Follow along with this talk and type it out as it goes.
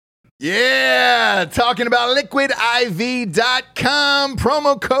Yeah, talking about liquidiv.com,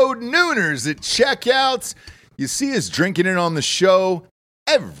 promo code Nooners at checkout. You see us drinking it on the show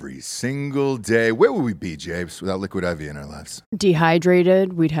every single day. Where would we be, James, without Liquid IV in our lives?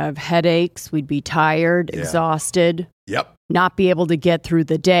 Dehydrated. We'd have headaches. We'd be tired, exhausted. Yep. Not be able to get through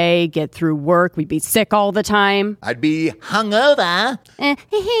the day, get through work. We'd be sick all the time. I'd be hungover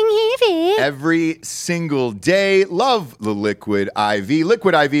every single day. Love the Liquid IV.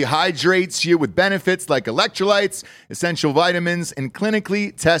 Liquid IV hydrates you with benefits like electrolytes, essential vitamins, and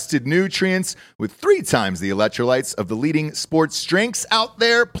clinically tested nutrients with 3 times the electrolytes of the leading sports drinks out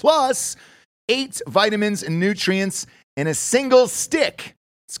there, plus 8 vitamins and nutrients in a single stick.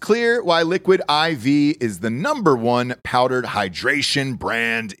 It's clear why Liquid IV is the #1 powdered hydration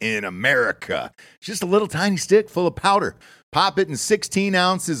brand in America. It's just a little tiny stick full of powder. Pop it in 16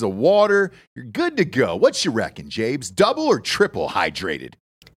 ounces of water. You're good to go. What you reckon, Jabes? Double or triple hydrated?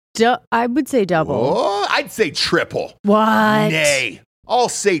 I would say double. Oh, I'd say triple. What? Nay, I'll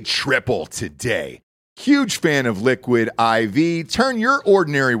say triple today. Huge fan of Liquid IV. Turn your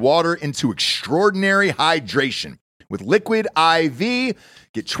ordinary water into extraordinary hydration. With Liquid IV,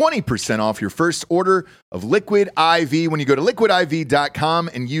 get 20% off your first order of Liquid IV when you go to liquidiv.com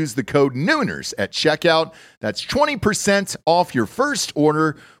and use the code Nooners at checkout. That's 20% off your first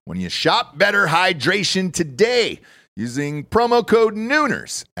order when you shop better hydration today using promo code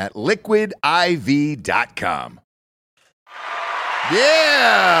Nooners at liquidiv.com.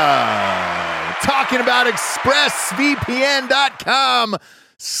 Yeah! Talking about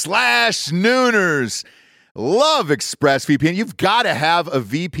expressvpn.com/Nooners. Love ExpressVPN. You've got to have a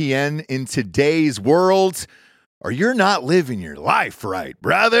VPN in today's world, or you're not living your life right,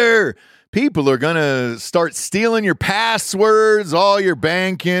 brother. People are going to start stealing your passwords, all your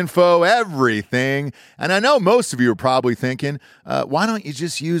bank info, everything. And I know most of you are probably thinking, why don't you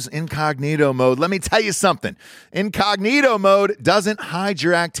just use incognito mode? Let me tell you something. Incognito mode doesn't hide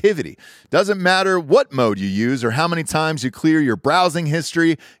your activity. Doesn't matter what mode you use or how many times you clear your browsing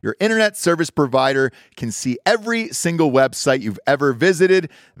history, your internet service provider can see every single website you've ever visited.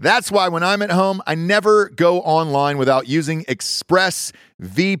 That's why when I'm at home, I never go online without using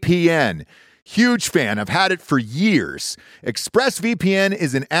ExpressVPN. Huge fan. I've had it for years. ExpressVPN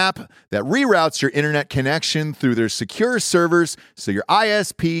is an app that reroutes your internet connection through their secure servers so your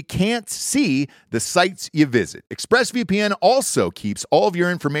ISP can't see the sites you visit. ExpressVPN also keeps all of your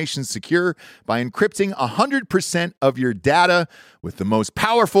information secure by encrypting 100% of your data with the most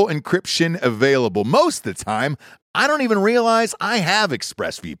powerful encryption available. Most of the time, I don't even realize I have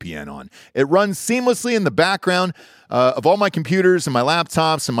ExpressVPN on. It runs seamlessly in the background of all my computers and my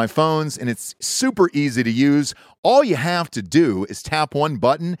laptops and my phones, and it's super easy to use. All you have to do is tap one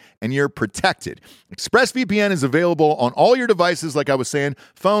button and you're protected. ExpressVPN is available on all your devices, like I was saying,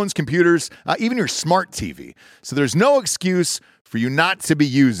 phones, computers, even your smart TV. So there's no excuse for you not to be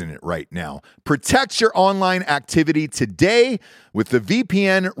using it right now. Protect your online activity today with the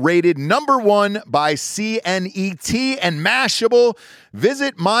VPN rated #1 by CNET and Mashable.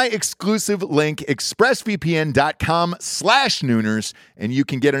 Visit my exclusive link, expressvpn.com/Nooners, and you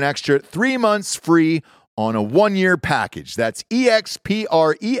can get an extra 3 months free on a 1-year package. That's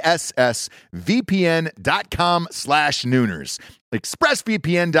expressvpn.com/Nooners.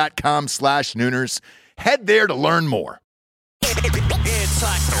 expressvpn.com/Nooners. Head there to learn more.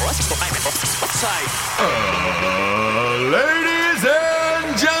 Ladies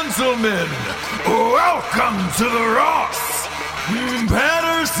and gentlemen, welcome to the Ross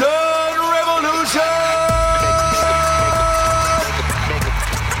Patterson Revolution!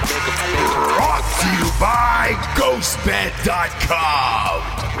 Brought to you by GhostBed.com.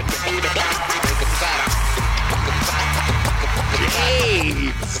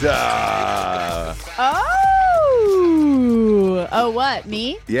 Oh, what,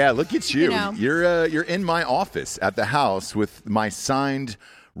 me? Yeah, look at you. You know. You're in my office at the house with my signed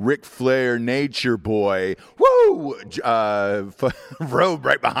Ric Flair Nature Boy robe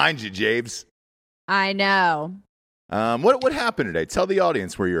right behind you, Jabes. I know. What happened today? Tell the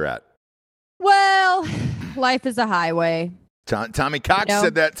audience where you're at. Well, life is a highway. Tommy Cox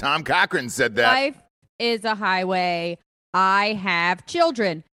said that. Tom Cochran said that. Life is a highway. I have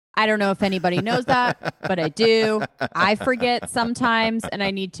children. I don't know if anybody knows that, but I do. I forget sometimes, and I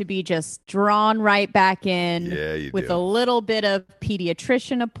need to be just drawn right back in with a little bit of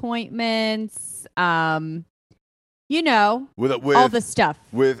pediatrician appointments, all the stuff.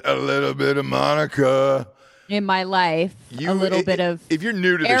 With a little bit of Monica. In my life, a little bit of if you're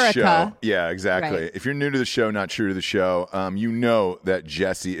new to Erica. the show, yeah, exactly. Right. If you're new to the show, not true to the show, you know that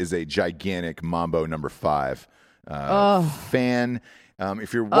Jesse is a gigantic Mambo number 5 fan.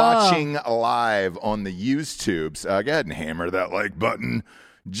 If you're watching live on the YouTubes, go ahead and hammer that like button.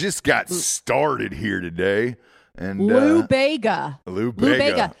 Just got started here today. And Lou Bega.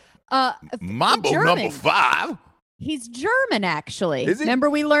 Mambo German. number 5. He's German, actually. Is he? Remember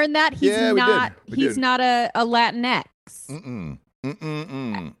we learned that? He's not. He's not a Latinx.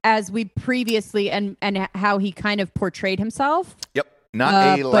 As we previously and how he kind of portrayed himself. Yep.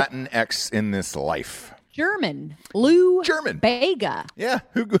 Not a Latinx in this life. German. Lou German. Bega. Yeah.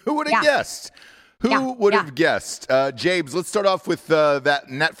 Who would have guessed? Who would have guessed? James, let's start off with that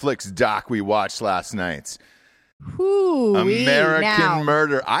Netflix doc we watched last night. American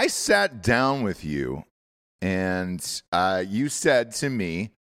Murder. I sat down with you and you said to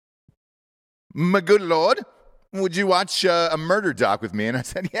me, my good Lord, would you watch a murder doc with me? And I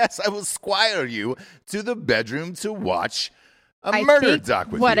said, yes, I will squire you to the bedroom to watch a murder doc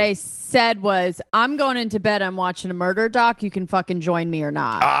with you. What I said was, I'm going into bed, I'm watching a murder doc. You can fucking join me or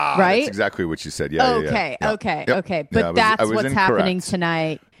not. Right? That's exactly what you said. Yeah. Okay. Yep. But that's what's happening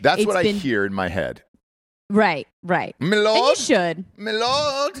tonight. That's what I hear in my head. Right. My lord. And you should. My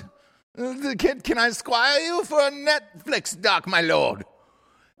lord. Can I squire you for a Netflix doc, my lord?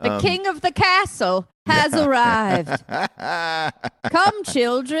 The king of the castle has arrived. Come,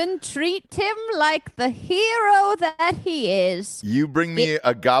 children, treat him like the hero that he is. You bring me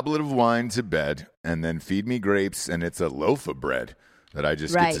a goblet of wine to bed and then feed me grapes, and it's a loaf of bread that I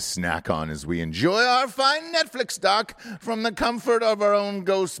just get to snack on as we enjoy our fine Netflix doc from the comfort of our own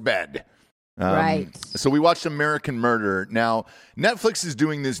ghost bed. So we watched American Murder. Now, Netflix is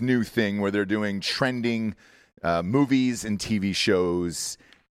doing this new thing where they're doing trending movies and TV shows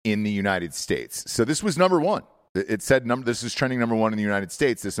in the United States. So this was number 1. It said this is trending number 1 in the United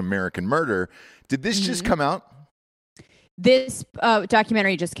States, this American Murder. Did this just come out? This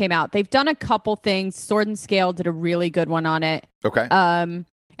documentary just came out. They've done a couple things. Sword and Scale did a really good one on it. Okay.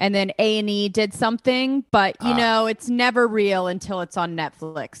 And then A&E did something, but it's never real until it's on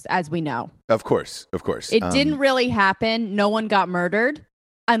Netflix, as we know. Of course. It didn't really happen. No one got murdered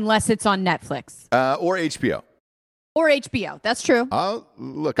unless it's on Netflix. Or HBO. Or HBO. That's true. I'll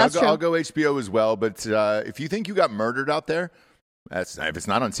go HBO as well. But if you think you got murdered out there, if it's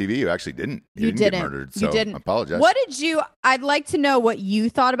not on TV, you actually didn't. You didn't get murdered. So you didn't. I apologize. I'd like to know what you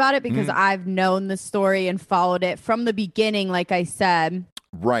thought about it because I've known the story and followed it from the beginning, like I said.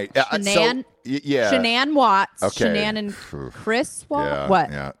 Right. Shanann Watts. Okay. Shanann and Chris Watts. Yeah, What?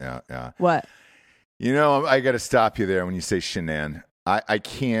 Yeah. What? I got to stop you there when you say Shanann. I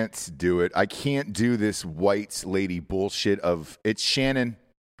can't do it. I can't do this white lady bullshit of it's Shannon.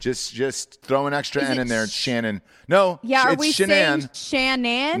 Just throw an extra N in there. It's Shannon. No, yeah, it's Shanann.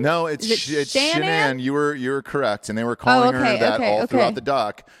 Shannon? No, it's Shanann. You were correct, and they were calling her that all throughout the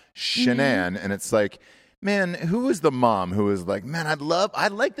doc. Shanann, and it's like, man, who was the mom who was like, man,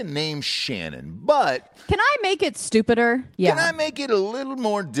 I'd like the name Shannon, but can I make it stupider? Yeah. Can I make it a little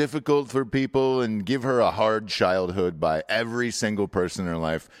more difficult for people and give her a hard childhood by every single person in her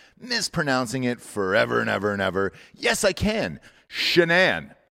life mispronouncing it forever and ever and ever? Yes, I can.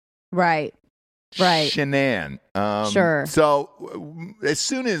 Shanann. Right. Shanann. Sure. So as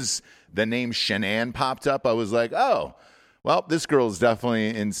soon as the name Shanann popped up, I was like, oh, well, this girl is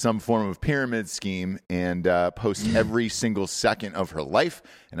definitely in some form of pyramid scheme and posts every single second of her life.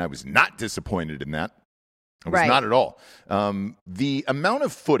 And I was not disappointed in that. I was not at all. The amount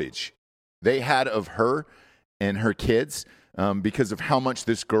of footage they had of her and her kids because of how much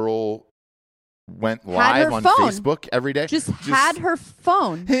this girl went live on Facebook every day. Just had her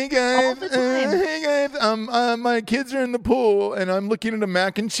phone. Hey guys, my kids are in the pool and I'm looking at a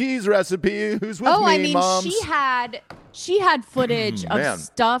mac and cheese recipe. Who's with me, moms? She had footage of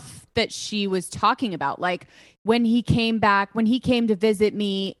stuff that she was talking about, like when he came to visit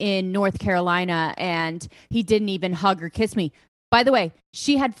me in North Carolina and he didn't even hug or kiss me. By the way,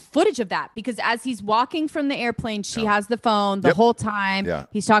 she had footage of that because as he's walking from the airplane, she has the phone the whole time. Yeah.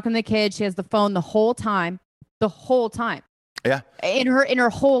 He's talking to the kid. She has the phone the whole time. Yeah. In her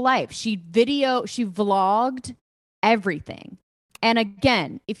whole life, she vlogged everything. And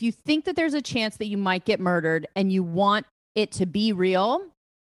again, if you think that there's a chance that you might get murdered and you want it to be real,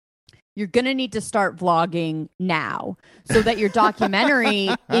 you're going to need to start vlogging now so that your documentary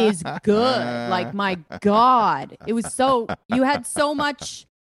is good. Like, my God, you had so much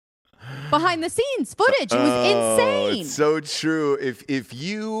behind the scenes footage. It was insane. It's so true. If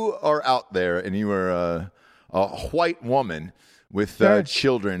you are out there and you are a white woman with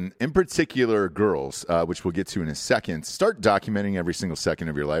children, in particular girls, which we'll get to in a second, start documenting every single second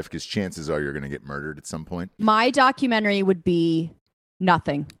of your life because chances are you're going to get murdered at some point. My documentary would be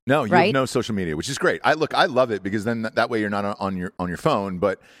nothing. No, you right? have no social media, which is great. I love it because then that way you're not on your phone.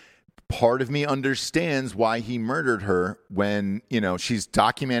 But part of me understands why he murdered her when, she's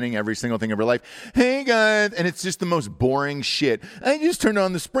documenting every single thing of her life. Hey, guys. And it's just the most boring shit. I just turned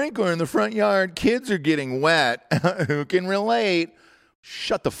on the sprinkler in the front yard. Kids are getting wet. Who can relate?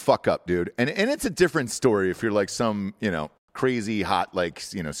 Shut the fuck up, dude. And it's a different story if you're like some, crazy hot, like,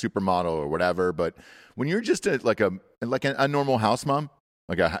 supermodel or whatever. But when you're just a normal house mom,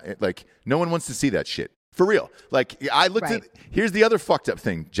 like no one wants to see that shit. For real. Like, I looked at, here's the other fucked up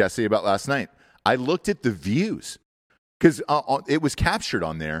thing, Jesse, about last night. I looked at the views because it was captured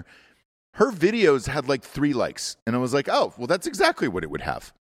on there. Her videos had like 3 likes. And I was like, oh, well, that's exactly what it would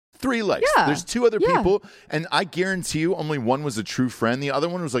have. 3 likes. Yeah. There's 2 other people. And I guarantee you only one was a true friend. The other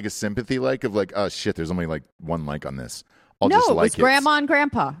one was like a sympathy like of like, oh, shit, there's only like 1 like on this. It was grandma and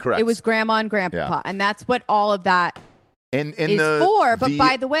grandpa. Correct. It was grandma and grandpa. Yeah. And that's what all of that is for. But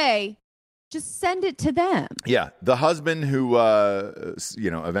by the way, just send it to them. Yeah. The husband who,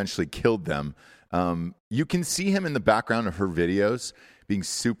 eventually killed them, you can see him in the background of her videos being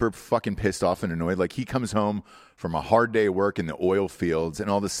super fucking pissed off and annoyed. Like, he comes home from a hard day of work in the oil fields, and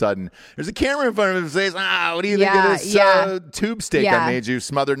all of a sudden, there's a camera in front of his face. What do you think of this tube steak I made you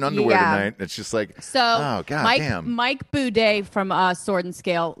smothered in underwear tonight? It's just like, oh, God damn. Mike Boudet from Sword and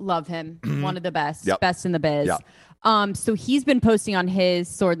Scale, love him. One of the best. Yep. Best in the biz. Yep. So he's been posting on his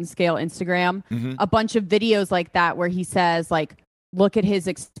Sword and Scale Instagram a bunch of videos like that where he says, like, look at his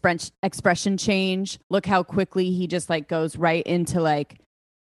expression change. Look how quickly he just like goes right into like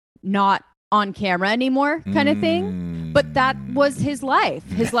not on camera anymore kind of thing. But that was his life.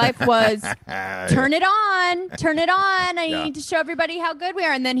 His life was turn it on. I need to show everybody how good we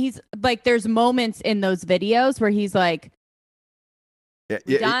are. And then he's like, there's moments in those videos where he's like,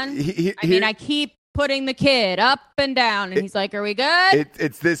 done. I keep putting the kid up and down, and he's like, are we good?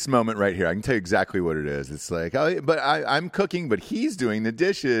 It's this moment right here. I can tell you exactly what it is. It's like, oh, but I'm cooking, but he's doing the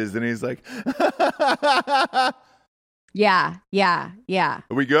dishes, and he's like, yeah. Are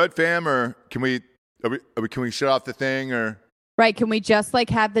we good, fam, or can we shut off the thing, or right? Can we just like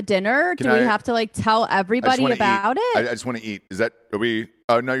have the dinner? Do we have to like tell everybody about it? I just want to eat. Are we?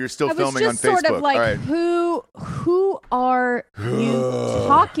 Oh no, you're still filming on Facebook. Sort of like, right. who are you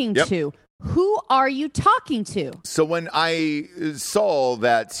talking to? Who are you talking to? So when I saw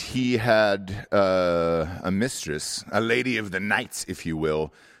that he had a mistress, a lady of the night, if you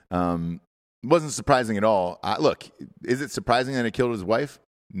will, wasn't surprising at all. Look, is it surprising that he killed his wife?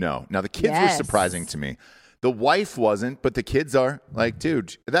 No. Now, the kids were surprising to me. The wife wasn't, but the kids are. Like,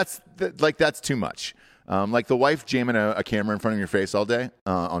 dude, that's too much. Like the wife jamming a camera in front of your face all day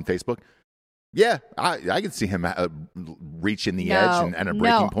on Facebook. Yeah, I can see him reaching the edge and a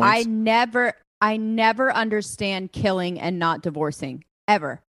breaking point. I never understand killing and not divorcing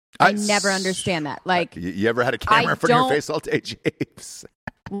ever. I never understand that. Like, you ever had a camera in front of your face all day, James?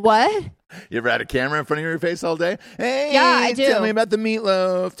 What? You ever had a camera in front of your face all day? Hey, yeah, I do. Tell me about the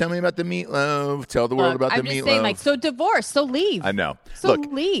meatloaf. Tell the world about the meatloaf. I'm just saying, like, so divorce, so leave. I know. So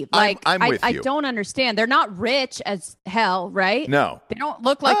leave. Like, I'm with you. I don't understand. They're not rich as hell, right? No. They don't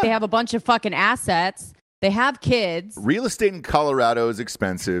look like they have a bunch of fucking assets. They have kids. Real estate in Colorado is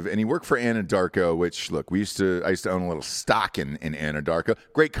expensive, and he worked for Anadarko, which, look, I used to own a little stock in Anadarko.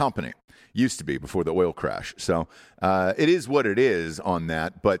 Great company. Used to be before the oil crash. So it is what it is on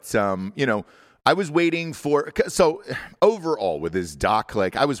that. But, I was waiting for... So overall with his doc,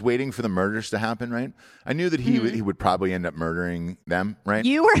 like, I was waiting for the murders to happen, right? I knew that he would probably end up murdering them, right?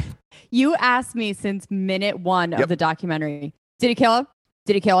 You asked me since minute 1 of the documentary. Did he kill him?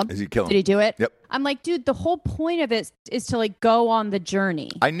 Did he kill him? Did he kill him? Did he do it? Yep. I'm like, dude, the whole point of it is to like go on the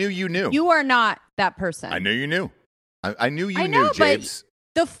journey. I knew you knew. You are not that person. I knew you knew. I knew you knew, James.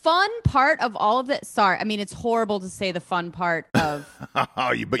 The fun part of all of it, sorry, I mean, it's horrible to say the fun part of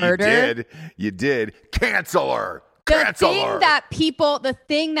murder. You did. Cancel her. The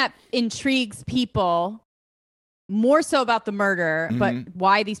thing that intrigues people more so about the murder, but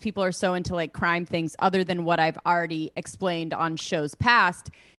why these people are so into like crime things other than what I've already explained on shows past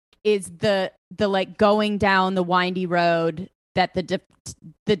is the like going down the windy road that the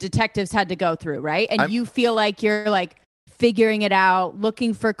detectives had to go through, right? And you feel like you're like figuring it out,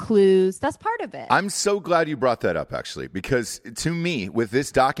 looking for clues. That's part of it. I'm so glad you brought that up, actually, because to me, with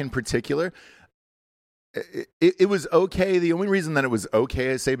this doc in particular, it was okay. The only reason that it was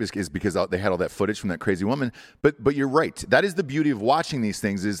okay, I say, is because they had all that footage from that crazy woman. But you're right. That is the beauty of watching these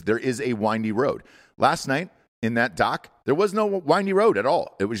things is there is a windy road. Last night in that doc, there was no windy road at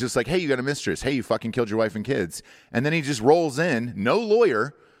all. It was just like, hey, you got a mistress. Hey, you fucking killed your wife and kids. And then he just rolls in, no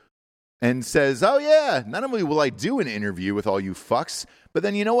lawyer, and says, "Oh yeah, not only will I do an interview with all you fucks, but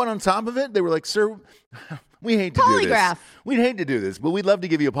then you know what? On top of it, they were like, sir, we hate to do this. We'd hate to do this, but we'd love to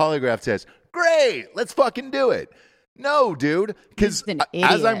give you a polygraph test. Great, let's fucking do it." No, dude, because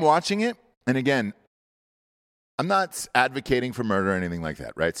as I'm watching it, and again, I'm not advocating for murder or anything like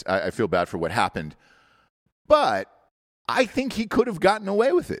that, right? I feel bad for what happened, but I think he could have gotten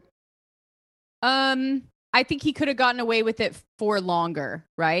away with it. I think he could have gotten away with it for longer,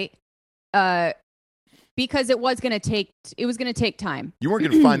 right? Because it was going to take time. You weren't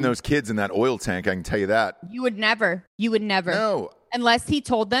going to find those kids in that oil tank, I can tell you that. You would never. No. Unless he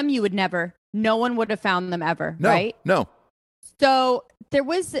told them, you would never. No one would have found them ever, right? No. So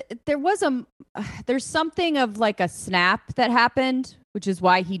there's something of like a snap that happened, which is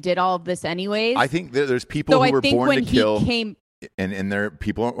why he did all of this anyways. I think that there's people who were born to kill, and there are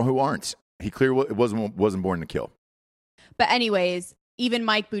people who aren't. He clearly wasn't born to kill. But anyways, even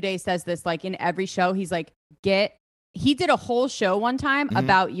Mike Boudet says this, like in every show, he's like, he did a whole show one time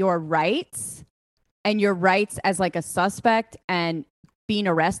about your rights and your rights as like a suspect and being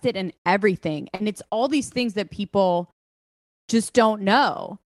arrested and everything. And it's all these things that people just don't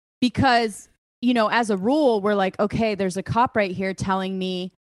know because, you know, as a rule, we're like, okay, there's a cop right here telling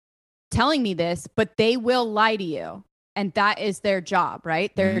me this, but they will lie to you. And that is their job,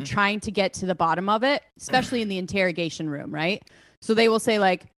 right? They're trying to get to the bottom of it, especially in the interrogation room, right? So they will say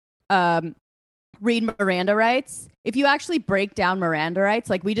like, read Miranda rights. If you actually break down Miranda rights,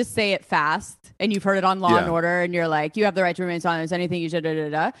 like we just say it fast and you've heard it on Law and Order and you're like, you have the right to remain silent. There's anything you should,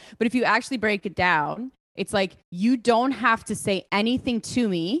 But if you actually break it down, it's like, you don't have to say anything to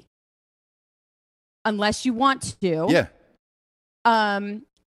me unless you want to. Yeah.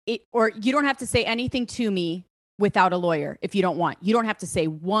 Or you don't have to say anything to me without a lawyer if you don't want. You don't have to say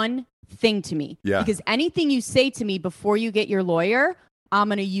one thing to me. Yeah. Because anything you say to me before you get your lawyer, I'm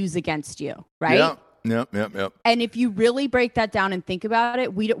going to use against you, right? Yep. And if you really break that down and think about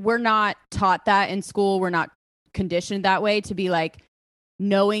it, we're not taught that in school. We're not conditioned that way to be like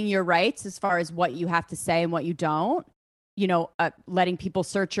knowing your rights as far as what you have to say and what you don't. You know, letting people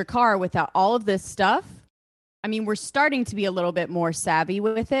search your car without all of this stuff. I mean, we're starting to be a little bit more savvy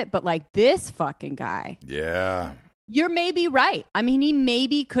with it, but like this fucking guy. Yeah. You're maybe right. I mean, he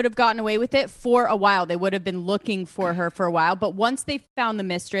maybe could have gotten away with it for a while. They would have been looking for her for a while. But once they found the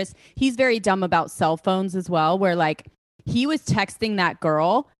mistress, he's very dumb about cell phones as well, where like he was texting that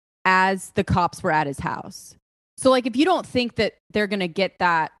girl as the cops were at his house. So like if you don't think that they're going to get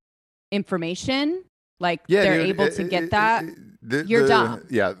that information, like they're able to get that, you're dumb.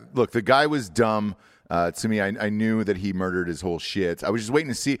 Yeah. Look, the guy was dumb. To me, I knew that he murdered his whole shit. I was just waiting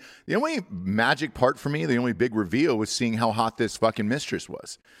to see. The only magic part for me, the only big reveal was seeing how hot this fucking mistress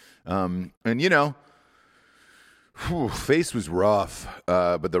was. And, you know, face was rough.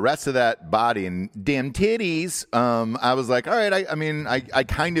 But the rest of that body and damn titties, I was like, all right, I mean, I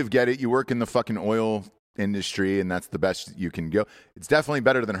kind of get it. You work in the fucking oil industry and that's the best you can go. It's definitely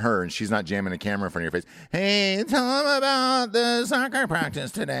better than her, and she's not jamming a camera in front of your face. Hey, tell them about the soccer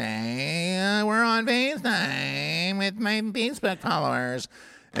practice today. We're on FaceTime with my Facebook followers.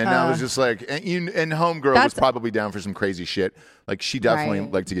 And I was just like, and Homegirl was probably down for some crazy shit. Like she definitely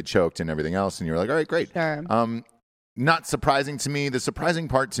liked to get choked and everything else. And you were like, all right, great. Sure. Not surprising to me. The surprising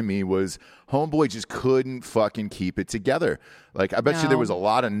part to me was Homeboy just couldn't fucking keep it together. Like, I bet you there was a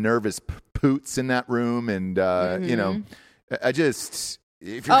lot of nervous poots in that room. And, you know, I just,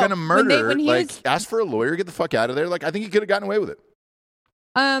 if you're going to murder, ask for a lawyer, get the fuck out of there. Like, I think he could have gotten away with it.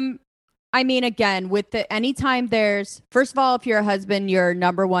 I mean, again, anytime there's, first of all, if you're a husband, you're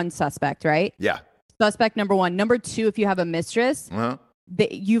number one suspect, right? Yeah. Suspect number one. Number two, if you have a mistress,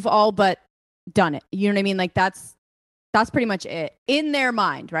 you've all but done it. You know what I mean? Like, that's pretty much it in their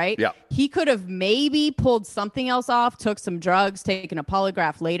mind, right? Yeah. He could have maybe pulled something else off, took some drugs, taken a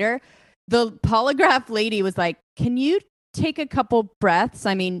polygraph later. The polygraph lady was like, can you take a couple breaths?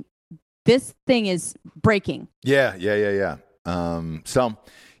 I mean, this thing is breaking. Yeah.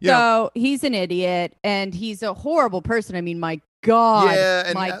 So he's an idiot and he's a horrible person. I mean, my God. Yeah,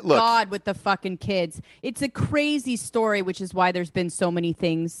 and look, God, with the fucking kids. It's a crazy story, which is why there's been so many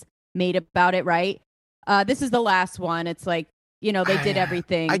things made about it, right? This is the last one. It's like, you know, they did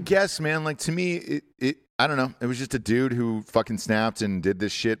everything. I guess, man, like to me, it I don't know. It was just a dude who fucking snapped and did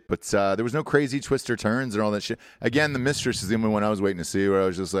this shit, but there was no crazy twists or turns and all that shit. Again, the mistress is the only one I was waiting to see where I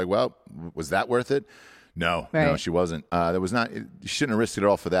was just like, well, was that worth it? No, she wasn't. There was not. You shouldn't have risked it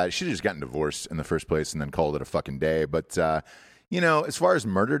all for that. She should have just gotten divorced in the first place and then called it a fucking day. But, you know, as far as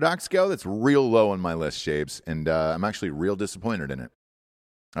murder docs go, that's real low on my list, Shabes, and I'm actually real disappointed in it.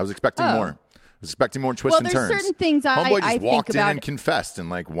 I was expecting more. was expecting more twists and there's turns. certain things Homeboy just I think walked in about. and confessed in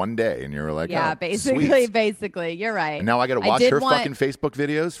like one day, and you were like, Yeah, oh, basically, you're right. And now I got to watch her fucking Facebook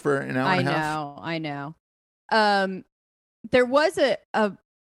videos for an hour and a half. I know. There was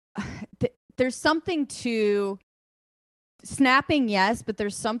there's something to snapping, yes, but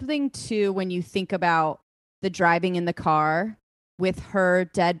there's something to when you think about the driving in the car with her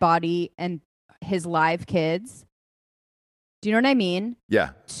dead body and his live kids. Do you know what I mean?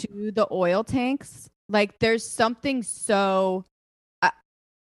 Yeah. To the oil tanks. Like there's something so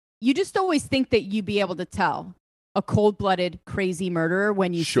you just always think that you'd be able to tell a cold-blooded, crazy murderer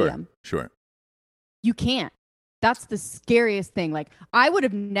when you see him. Sure. You can't. That's the scariest thing. Like, I would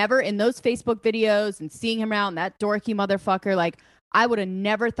have never, in those Facebook videos and seeing him around, that dorky motherfucker, like, I would have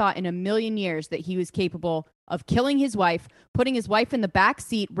never thought in a million years that he was capable of killing his wife, putting his wife in the back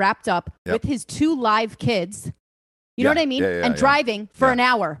seat, wrapped up with his 2 live kids. You know what I mean? And driving for an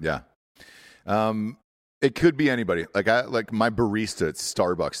hour. Yeah. It could be anybody. Like my barista at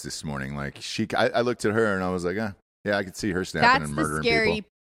Starbucks this morning. Like I looked at her and I was like, yeah, I could see her snapping and murdering people.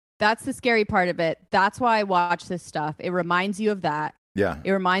 That's the scary part of it. That's why I watch this stuff. It reminds you of that. Yeah.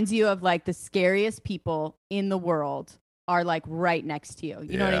 It reminds you of like the scariest people in the world are like right next to you.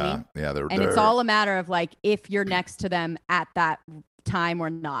 You know what I mean? Yeah. It's all a matter of like if you're next to them at that time or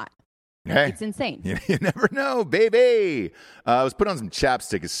not. Hey, it's insane. You never know, baby. I was putting on some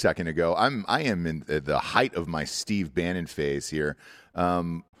chapstick a second ago. I am in the height of my Steve Bannon phase here.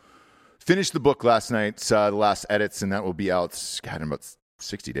 Finished the book last night, the last edits, and that will be out, in about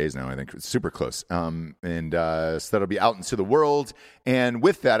 60 days now, I think. It's super close. So that'll be out into the world. And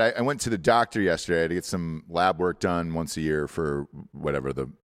with that, I went to the doctor yesterday to get some lab work done once a year for whatever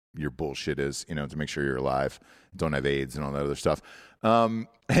your bullshit is, to make sure you're alive, don't have AIDS and all that other stuff.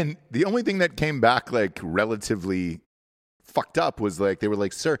 And the only thing that came back like relatively fucked up was like, they were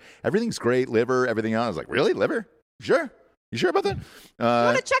like, sir, everything's great, liver, everything else. I was like, really? Liver? Sure. You sure about that? You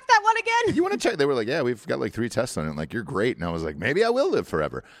want to check that one again? You want to check? They were like, yeah, we've got like 3 tests on it. Like, you're great. And I was like, maybe I will live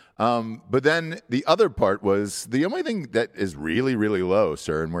forever. But then the other part was the only thing that is really, really low,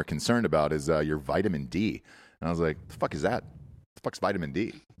 sir, and we're concerned about is your vitamin D. And I was like, the fuck is that? The fuck's vitamin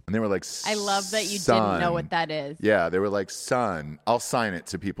D? And they were like, I love that you didn't know what that is. Yeah, they were like, son. I'll sign it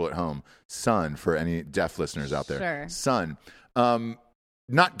to people at home. Son, for any deaf listeners out there. Sure. Son.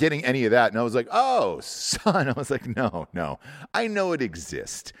 Not getting any of that. And I was like, oh, son. I was like, no. I know it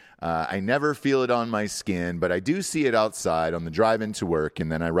exists. I never feel it on my skin, but I do see it outside on the drive into work,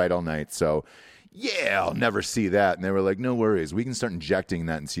 and then I write all night. So, yeah, I'll never see that. And they were like, no worries. We can start injecting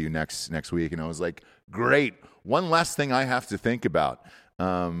that into you next week. And I was like, great. One less thing I have to think about.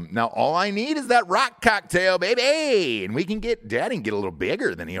 Now, all I need is that rock cocktail, baby. And we can get Daddy get a little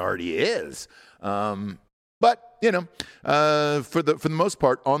bigger than he already is. But, for the most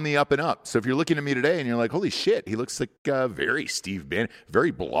part, on the up and up. So if you're looking at me today and you're like, holy shit, he looks like very Steve Bannon,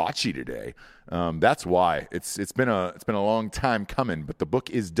 very blotchy today. That's why. It's been a long time coming, but the book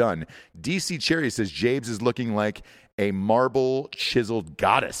is done. DC Cherry says Jabes is looking like a marble chiseled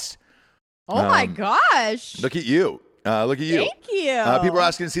goddess. Oh my gosh. Look at you. Look at you. Thank you. People are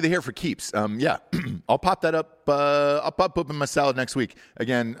asking to see the hair for keeps. Yeah, I'll pop that up. I'll pop up in my salad next week.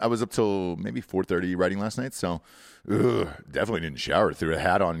 Again, I was up till maybe 4:30 writing last night, so definitely didn't shower. Threw a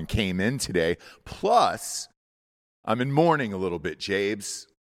hat on and came in today. Plus, I'm in mourning a little bit, Jabes.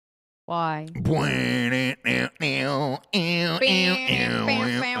 Why?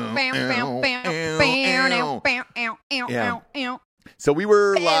 Yeah. So we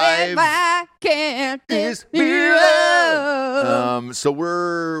were live. So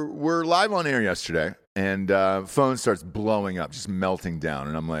we're live on air yesterday, and phone starts blowing up, just melting down,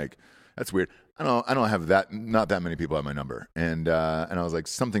 and I'm like, that's weird. I don't have not that many people have my number, and I was like,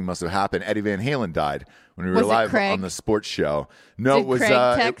 something must have happened. Eddie Van Halen died when we were live on the sports show. No, it was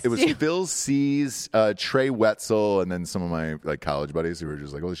Phil C's, Trey Wetzel, and then some of my like college buddies who were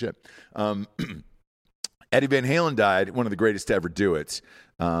just like, holy shit. Eddie Van Halen died, one of the greatest to ever do it,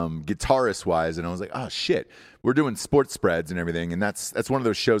 guitarist-wise, and I was like, oh, shit. We're doing sports spreads and everything, and that's one of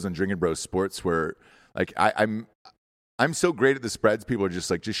those shows on Drinking Bros Sports where, like, I'm so great at the spreads, people are just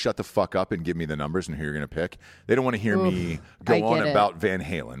like, just shut the fuck up and give me the numbers and who you're going to pick. They don't want to hear me go on about Van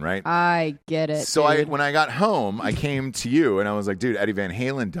Halen, right? I get it, So when I got home, I came to you, and I was like, dude, Eddie Van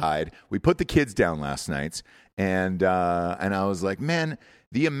Halen died. We put the kids down last night, and I was like, man,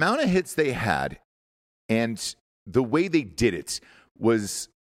 the amount of hits they had and the way they did it was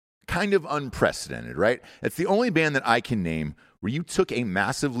kind of unprecedented, right? It's the only band that I can name where you took a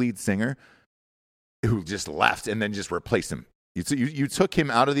massive lead singer who just left and then just replaced him. You took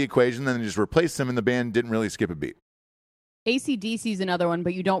him out of the equation and then just replaced him, and the band didn't really skip a beat. AC/DC is another one,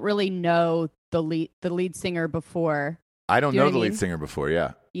 but you don't really know the lead singer before. I don't Do you know know the what I lead mean? singer before.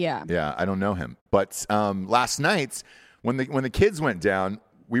 Yeah. Yeah. Yeah, I don't know him. But last night, when the kids went down,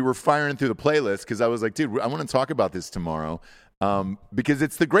 we were firing through the playlist because I was like, dude, I want to talk about this tomorrow because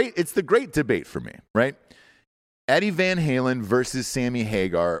it's the great debate for me, right? Eddie Van Halen versus Sammy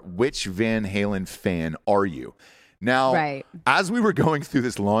Hagar. Which Van Halen fan are you? Now, Right. as we were going through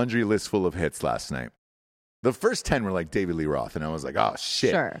this laundry list full of hits last night, the first 10 were like David Lee Roth, and I was like, oh,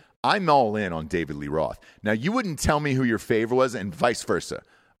 shit. Sure. I'm all in on David Lee Roth. Now, you wouldn't tell me who your favorite was, and vice versa.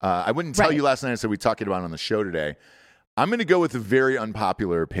 I wouldn't tell Right. you last night, so we talked about it on the show today. I'm going to go with a very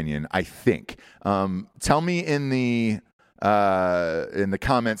unpopular opinion, I think. Tell me in the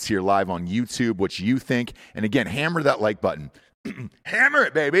comments here live on YouTube what you think. And again, hammer that like button. Hammer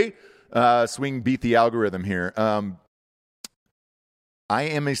it, baby. So we can beat the algorithm here. I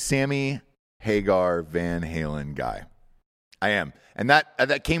am a Sammy Hagar Van Halen guy. I am. And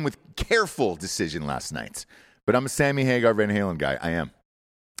that came with careful decision last night. But I'm a Sammy Hagar Van Halen guy. I am.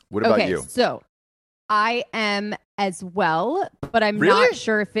 What about you? So I am as well, but I'm Really? not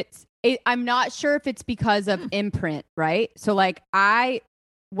sure if I'm not sure if it's because of imprint, right? So like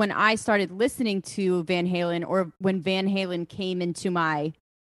when I started listening to Van Halen, or when Van Halen came into my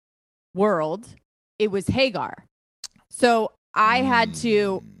world, it was Hagar. So I had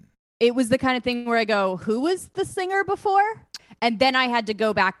to, it was the kind of thing where I go, who was the singer before? And then I had to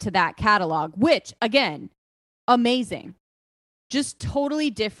go back to that catalog, which again, amazing. Just totally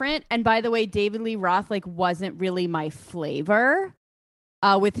different. And by the way, David Lee Roth like wasn't really my flavor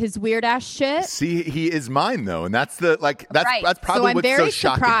with his weird ass shit. See, he is mine though, and that's Right. that's probably So I'm what's so very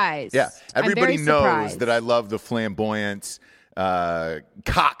shocking. surprised. Yeah, I'm everybody very knows surprised. that I love the flamboyant,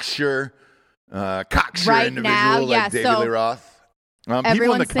 cocksure Right individual now, like yeah, David so Lee Roth. People in the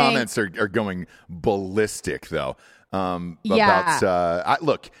everyone's saying- comments are going ballistic though. Yeah. About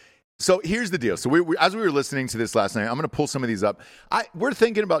look. So here's the deal. So we as we were listening to this last night, I'm going to pull some of these up. We're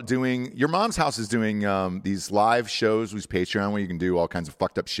thinking about doing. Your mom's house is doing these live shows with Patreon where you can do all kinds of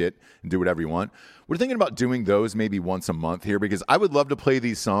fucked up shit and do whatever you want. We're thinking about doing those maybe once a month here because I would love to play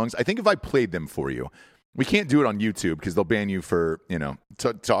these songs. I think if I played them for you, we can't do it on YouTube because they'll ban you for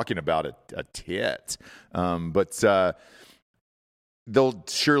talking about a tit. But they'll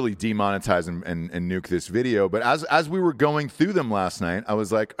surely demonetize and nuke this video. But as we were going through them last night, I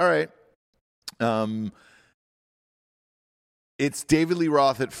was like, all right, it's David Lee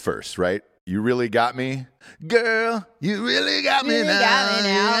Roth at first, right? You really got me, girl. You really got me Really now. got me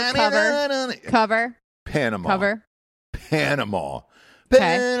now. Cover. Panama.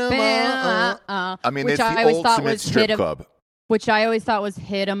 Okay. I mean, Which it's I the always thought ultimate was strip hit 'em- club. Which I always thought was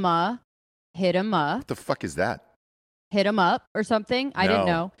hit 'em up, What the fuck is that? hit 'em up or something. I didn't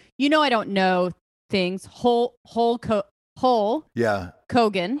No. know. I don't know things. Hulk Yeah,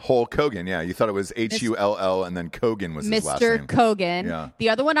 Hogan. Hulk Hogan. Yeah, you thought it was Hull and then Kogan was his last Mr. name. Kogan. Yeah. The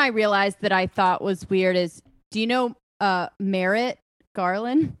other one I realized that I thought was weird is, do you know Merrick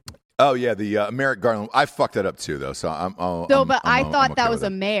Garland? Oh yeah, the Merrick Garland. I fucked that up too, though. So I thought that okay was with a it.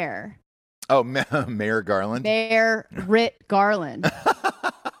 mayor. Oh, Mayor Garland. Mayor Rit Garland.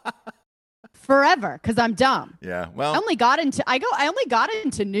 Forever, because I'm dumb. Yeah. I Well. only got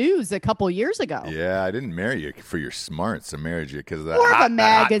into news a couple years ago. Yeah, I didn't marry you for your smarts. I married you because of that. More of a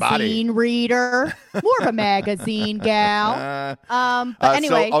that hot body. magazine reader. More of a magazine gal. But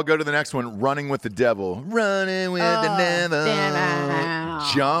anyway. So I'll go to the next one. Running with the devil. Running with the devil. devil.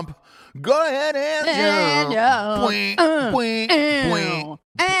 Jump. Go ahead and jump. Boing, boing, boing.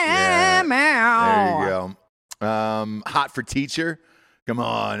 Yeah. There you go. Hot for Teacher. Come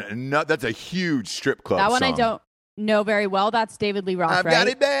on. No, that's a huge strip club That one song. I don't know very well. That's David Lee Roth, I've right? got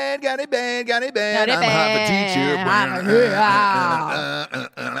it bad, got it bad, got it bad. Got it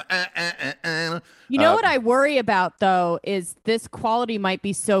I'm a You know what I worry about, though, is this quality might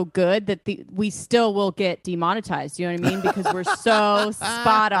be so good that we still will get demonetized. You know what I mean? Because we're so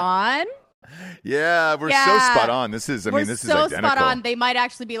spot on. Yeah, we're so Yeah. spot on. This is We're identical. so spot on. They might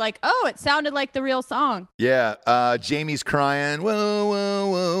actually be like, oh, it sounded like the real song. Yeah, Jamie's crying. Whoa, whoa,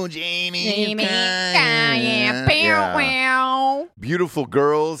 whoa, Jamie's crying. Yeah. Beautiful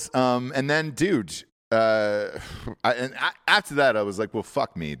girls. And then, dude, after that, I was like, well,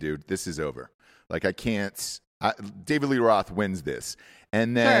 fuck me, dude. This is over. Like, I can't. David Lee Roth wins this.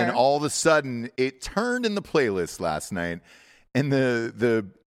 And then Sure. all of a sudden, it turned in the playlist last night, and the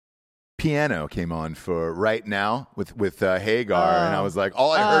piano came on for Right Now with Hagar, and I was like,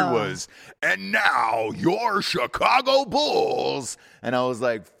 all I heard was, and now your Chicago Bulls. And I was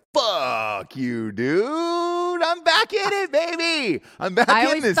like, fuck you, dude. I'm back in it, baby. I'm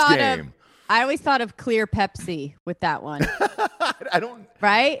back in this game. I always thought of clear Pepsi with that one. I don't.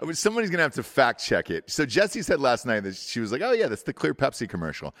 Right? Somebody's gonna have to fact check it. So Jessie said last night that she was like, "Oh yeah, that's the clear Pepsi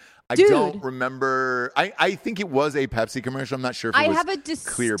commercial." I Dude. don't remember. I think it was a Pepsi commercial. I'm not sure if it was have a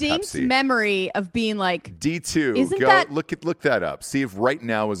clear distinct Pepsi. memory of being like, D2. Isn't Go that- look that up. See if right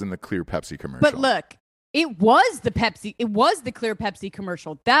now was in the clear Pepsi commercial. but look, it was the Pepsi. It was the clear Pepsi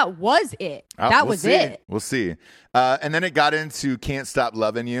commercial. That was it. That was it. We'll see. And then it got into "Can't Stop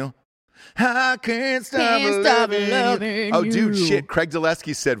Loving You." I can't stop loving you. Oh, dude, shit. Craig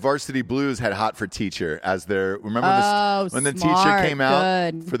Dulesky said Varsity Blues had "Hot for Teacher" as their. Remember when the teacher smart. came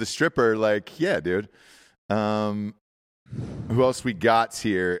out Good. for the stripper? Like, yeah, dude. Who else we got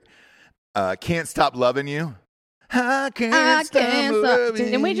here? "Can't Stop Loving You." I can't stop loving you.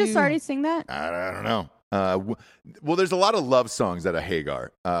 Didn't we just already sing that? I don't know. Well, there's a lot of love songs that are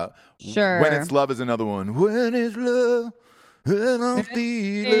Hagar. Sure. "When It's Love" is another one. When it's love, when I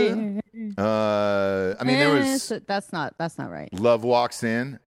feel it. I mean, there was That's not right. "Love Walks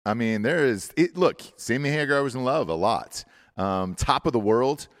In." I mean, there is. Look, Sammy Hagar was in love a lot. "Top of the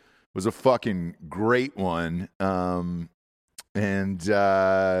World" was a fucking great one. God damn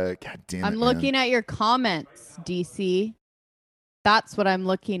it, I'm looking at your comments, DC. That's what I'm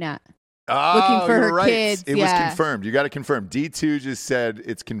looking at. Looking for you're her right. kids, It was yeah. confirmed. You got to confirm. D2 just said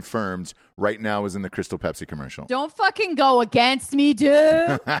it's confirmed. Right now is in the Crystal Pepsi commercial. Don't fucking go against me, dude.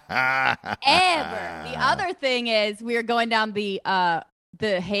 Ever. The other thing is we are going down the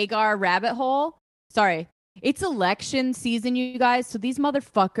Hagar rabbit hole. Sorry. It's election season, you guys. So these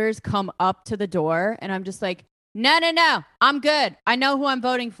motherfuckers come up to the door and I'm just like, no. I'm good. I know who I'm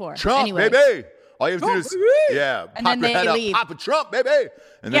voting for. Trump, anyway. baby. All you have to do is, baby. yeah, And pop then your they head up, leave. Papa Trump, baby.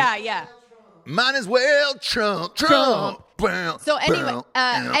 And then, Yeah. might as well Trump. So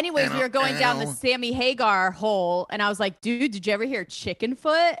anyways, we were going down the Sammy Hagar hole, and I was like, dude, did you ever hear Chicken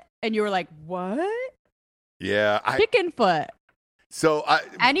Foot? And you were like, what? Yeah. Chicken Foot. So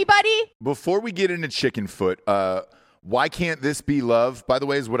Anybody? before we get into Chicken Foot, "Why Can't This Be Love," by the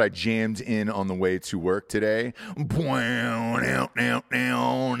way, is what I jammed in on the way to work today.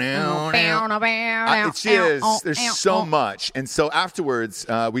 It's just, there's so much. And so afterwards,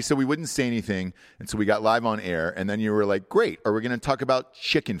 we said we wouldn't say anything until we got live on air. And then you were like, great, are we going to talk about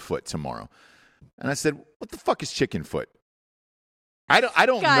Chicken Foot tomorrow? And I said, what the fuck is Chicken Foot? I don't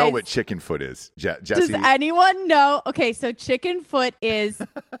know Guys, what Chicken Foot is, Jesse. Does anyone know? Okay, so Chicken Foot is,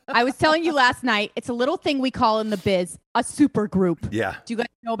 I was telling you last night, it's a little thing we call in the biz a super group. Yeah. Do you guys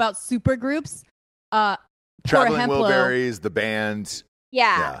know about super groups? Traveling Por ejemplo, Wilburys, the band.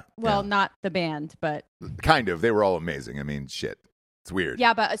 Yeah. Well, yeah. not the band, but. Kind of. They were all amazing. I mean, shit. It's weird.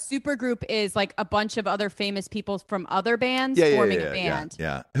 Yeah, but a super group is like a bunch of other famous people from other bands Yeah, forming a band.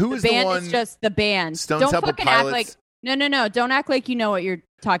 Yeah. Who is the band the one? is just the band. Stone Don't Temple fucking Pilots? act like no. Don't act like you know what you're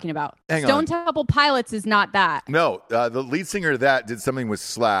talking about. Hang Stone on. Temple Pilots is not that. No, the lead singer of that did something with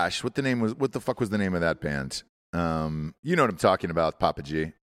Slash. What the fuck was the name of that band? You know what I'm talking about, Papa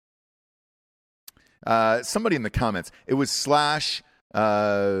G. Somebody in the comments. It was Slash,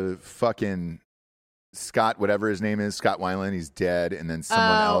 fucking Scott, whatever his name is, Scott Weiland. He's dead, and then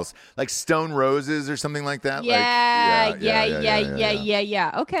someone else, like Stone Roses or something like that. Yeah.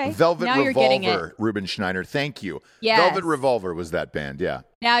 Okay. Velvet now you're getting it. Revolver, Ruben Schneider. Thank you. Yes. Velvet Revolver was that band. Yeah.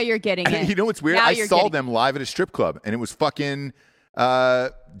 Now you're getting it. You know what's weird? Now I you're saw getting them live at a strip club, and it was fucking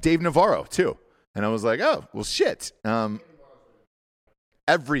Dave Navarro too. And I was like, oh well, shit.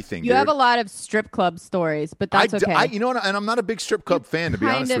 Everything. You dude. have a lot of strip club stories, but that's okay. You know what? And I'm not a big strip club fan, to be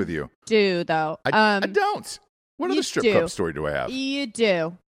kind honest of with you. Do though? I don't. What other you strip do. club story do I have? You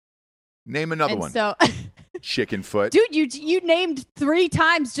do. Name another And one. so, Chicken Foot. dude, you named 3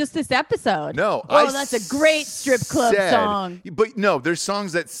 times just this episode. No, that's a great strip club said- song. But no, there's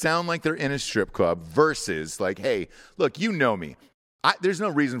songs that sound like they're in a strip club versus like, hey, look, you know me. There's no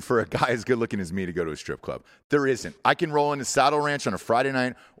reason for a guy as good looking as me to go to a strip club. There isn't. I can roll into Saddle Ranch on a Friday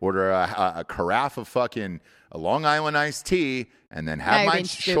night, order a carafe of fucking a Long Island iced tea, and then have my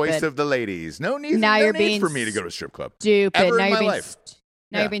choice of the ladies. No need for me to go to a strip club. Stupid. Ever Now in you're my being life.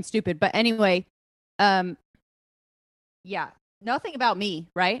 now you're being stupid. But anyway, yeah, nothing about me,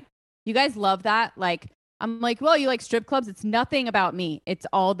 right? You guys love that. Like, I'm like, well, you like strip clubs. It's nothing about me. It's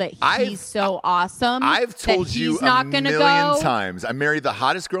all that he's so awesome. I've told that you he's a not gonna million go. times. I married the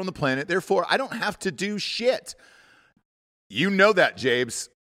hottest girl on the planet. Therefore, I don't have to do shit. You know that, Jabes.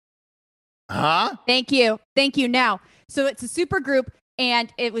 Huh? Thank you. Now, so it's a super group,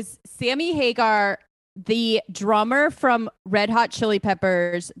 and it was Sammy Hagar, the drummer from Red Hot Chili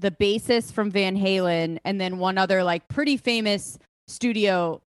Peppers, the bassist from Van Halen, and then one other like pretty famous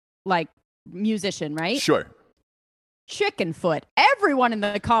studio like musician, right? Sure. chicken foot. Everyone in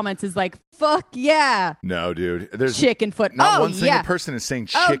the comments is like, fuck yeah. No, dude. There's chicken foot. Not one single person is saying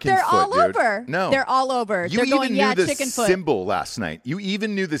chicken foot, they're all dude. over. No. They're all over. You they're even going, knew yeah, the chicken foot. symbol last night. You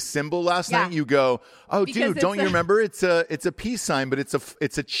even knew the symbol last night. You go, oh, Because dude, don't you remember? It's a peace sign, but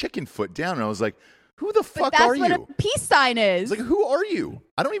it's a chicken foot down. And I was like, who the fuck are you? That's what a peace sign is. It's like, who are you?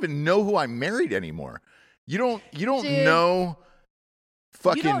 I don't even know who I married anymore. You don't Dude, know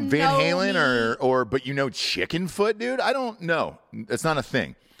fucking don't Van know Halen or but you know chicken foot, dude? I don't know. It's not a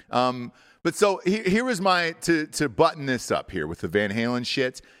thing. But so here was my to button this up here with the Van Halen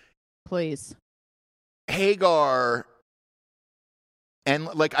shit. Please. Hagar, and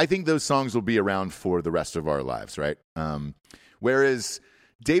like I think those songs will be around for the rest of our lives, right? Whereas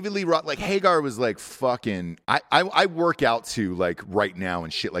David Lee Roth, like Hagar was like fucking. I work out to like right now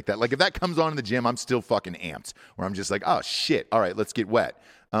and shit like that. Like if that comes on in the gym, I'm still fucking amped. Where I'm just like, oh shit, all right, let's get wet.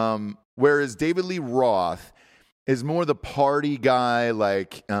 Whereas David Lee Roth is more the party guy,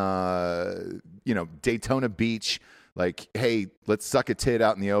 like Daytona Beach. Like, hey, let's suck a tit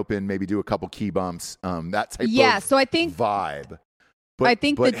out in the open, maybe do a couple key bumps. That type of so I think vibe. But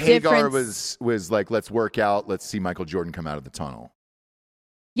the Hagar difference was like, let's work out, let's see Michael Jordan come out of the tunnel.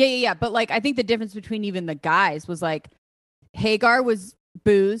 Yeah. But like, I think the difference between even the guys was like, Hagar was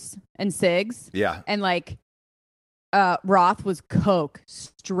booze and cigs. Yeah. And like, Roth was coke,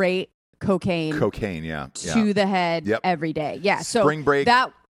 straight cocaine. Cocaine, yeah. To the head every day. Yeah. So Spring break.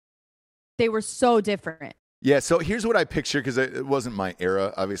 They were so different. Yeah. So here's what I picture, because it wasn't my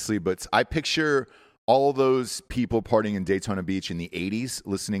era, obviously, but I picture all those people partying in Daytona Beach in the 80s,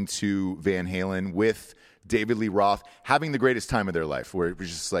 listening to Van Halen with David Lee Roth, having the greatest time of their life, where it was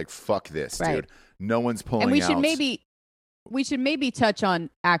just like, fuck this, dude. No one's pulling out. And we should maybe touch on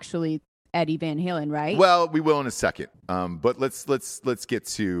actually Eddie Van Halen, right? Well, we will in a second. But let's get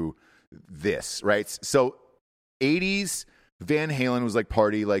to this, right? So 80s Van Halen was like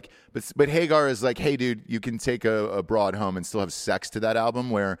party, like, but Hagar is like, hey, dude, you can take a broad home and still have sex to that album.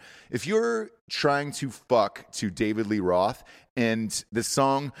 Where if you're trying to fuck to David Lee Roth and the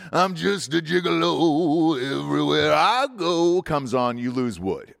song "I'm Just a Gigolo Everywhere I Go" comes on, you lose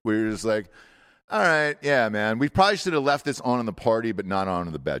wood. We're just like, all right, yeah, man, we probably should have left this on in the party, but not on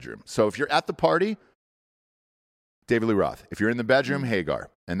in the bedroom. So if you're at the party, David Lee Roth. If you're in the bedroom, Hagar,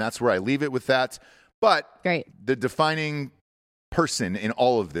 and that's where I leave it with that. But great, the defining person in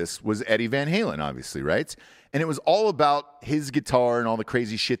all of this was Eddie Van Halen, obviously, right? And it was all about his guitar and all the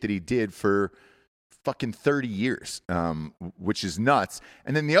crazy shit that he did for fucking 30 years, which is nuts.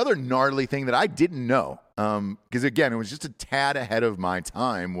 And then the other gnarly thing that I didn't know, because again, it was just a tad ahead of my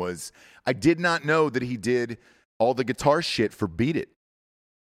time, was I did not know that he did all the guitar shit for Beat It.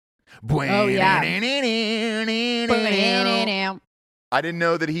 Oh, yeah. I didn't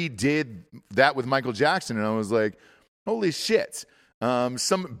know that he did that with Michael Jackson, and I was like, holy shit.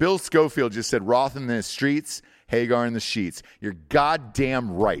 Bill Schofield just said, Roth in the streets, Hagar in the sheets. You're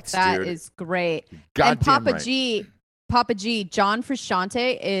goddamn right, dude. That is great. Goddamn and Papa right. Papa G, John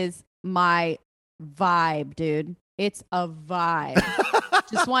Frusciante is my vibe, dude. It's a vibe.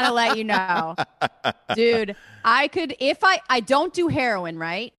 Just want to let you know. Dude, I could, I don't do heroin,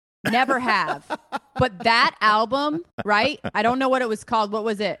 right? Never have. But that album, right? I don't know what it was called. What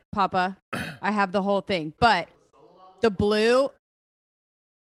was it, Papa? I have the whole thing. But the Blue.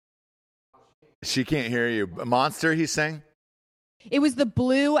 She can't hear you. Monster, he's saying? It was the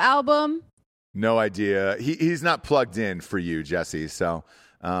Blue album. No idea. He's not plugged in for you, Jesse. So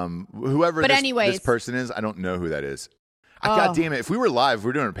whoever this person is, I don't know who that is. God damn it. If we were live, if we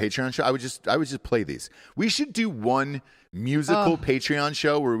were doing a Patreon show, I would just play these. We should do one musical Patreon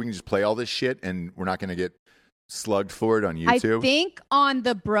show where we can just play all this shit and we're not going to get slugged for it on YouTube. I think on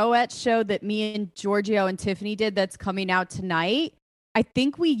the Broette show that me and Giorgio and Tiffany did that's coming out tonight, I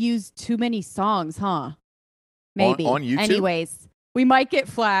think we used too many songs, huh? Maybe. On YouTube? Anyways, we might get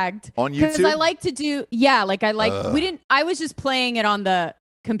flagged. On YouTube? Because I like to do, I was just playing it on the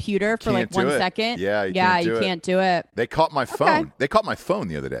computer for like 1 second. Yeah, you can't do it. They caught my phone. Okay. They caught my phone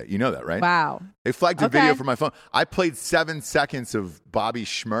the other day. You know that, right? Wow. They flagged a video for my phone. I played 7 seconds of Bobby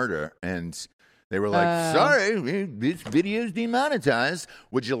Schmurder, and they were like, sorry, this video's demonetized.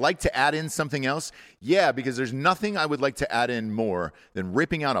 Would you like to add in something else? Yeah, because there's nothing I would like to add in more than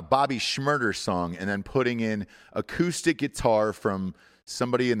ripping out a Bobby Schmurder song and then putting in acoustic guitar from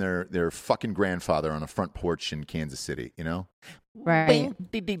somebody and their fucking grandfather on a front porch in Kansas City, you know? Right.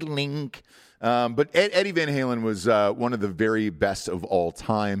 But Eddie Van Halen was one of the very best of all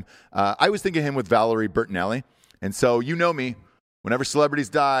time. I was thinking of him with Valerie Bertinelli. And so you know me. Whenever celebrities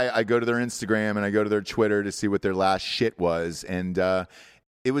die, I go to their Instagram and I go to their Twitter to see what their last shit was. And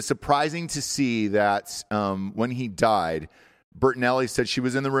it was surprising to see that when he died, Bertinelli said she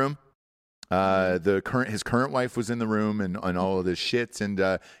was in the room. His current wife was in the room and all of this shit,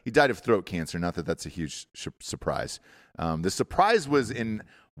 and he died of throat cancer. Not that that's a huge surprise. The surprise was in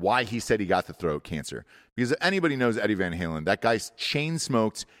why he said he got the throat cancer. Because if anybody knows Eddie Van Halen, that guy chain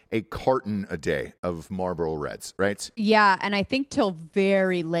smoked a carton a day of Marlboro Reds, right? Yeah, and I think till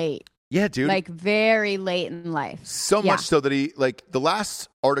very late. Yeah, dude. Like very late in life. So much so that he, like, the last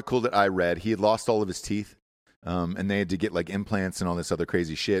article that I read, he had lost all of his teeth. And they had to get like implants and all this other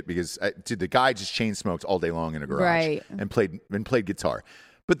crazy shit because dude, the guy just chain smoked all day long in a garage and played guitar.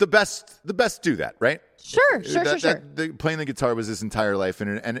 But the best do that, right? Sure. Playing the guitar was his entire life,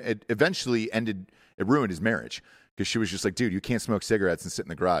 and it eventually ended. It ruined his marriage because she was just like, dude, you can't smoke cigarettes and sit in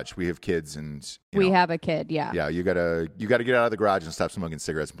the garage. We have kids, and we have a kid. Yeah. Yeah, you gotta get out of the garage and stop smoking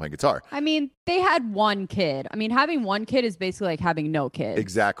cigarettes and playing guitar. I mean, they had one kid. I mean, having one kid is basically like having no kids.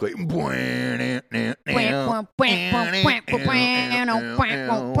 Exactly.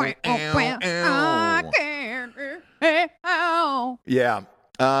 Yeah.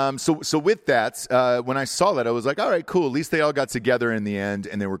 So with that, when I saw that, I was like, all right, cool. At least they all got together in the end,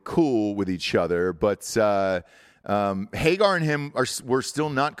 and they were cool with each other. But Hagar and him were still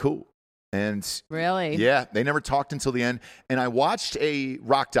not cool. And really, yeah, they never talked until the end. And I watched a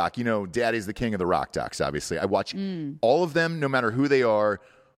rock doc. You know, Daddy's the king of the rock docs. Obviously, I watch all of them, no matter who they are,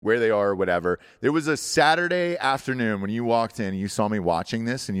 where they are, whatever. There was a Saturday afternoon when you walked in, and you saw me watching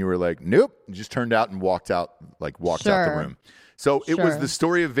this, and you were like, "Nope," you just turned out and walked out the room. So it was the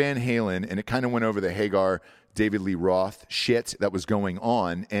story of Van Halen, and it kind of went over the Hagar, David Lee Roth shit that was going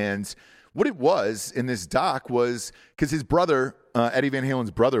on. And what it was in this doc was because his brother, Eddie Van Halen's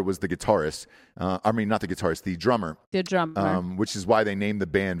brother, was the guitarist. I mean, not the guitarist, the drummer. The drummer. Which is why they named the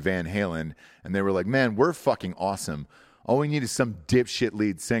band Van Halen. And they were like, man, we're fucking awesome. All we need is some dipshit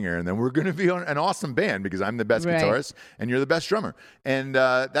lead singer, and then we're going to be an awesome band because I'm the best guitarist and you're the best drummer. And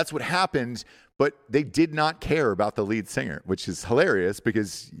that's what happened. But they did not care about the lead singer, which is hilarious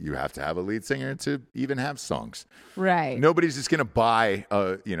because you have to have a lead singer to even have songs. Right. Nobody's just going to buy,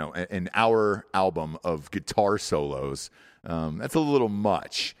 an hour album of guitar solos. That's a little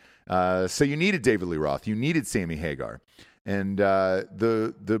much. So you needed David Lee Roth. You needed Sammy Hagar. And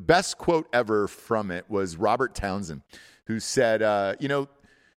the best quote ever from it was Robert Townsend, who said,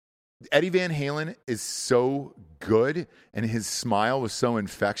 Eddie Van Halen is so good and his smile was so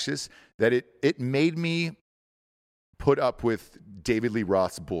infectious that it made me put up with David Lee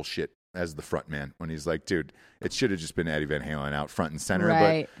Roth's bullshit as the front man when he's like, dude, it should have just been Eddie Van Halen out front and center.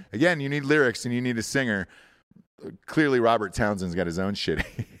 Right. But again, you need lyrics and you need a singer. Clearly, Robert Townsend's got his own shit.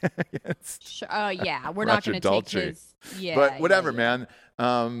 Yeah, we're not going to take his. Yeah, but whatever, man.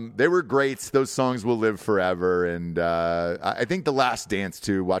 They were great. Those songs will live forever. And I think The Last Dance,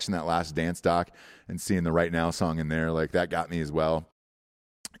 too, watching that Last Dance doc and seeing the Right Now song in there, like that got me as well.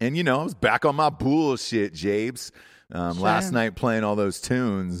 And, I was back on my bullshit, Jabes. Last night playing all those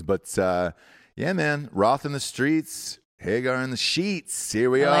tunes. But, yeah, man, Roth in the streets. Hagar in the sheets. Here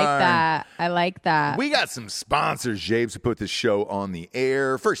we are. I like that. We got some sponsors, Jabes, to put this show on the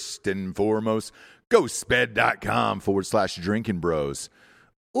air. First and foremost, ghostbed.com/drinking bros.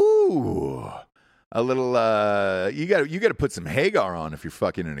 Ooh. A little, you got to put some Hagar on if you're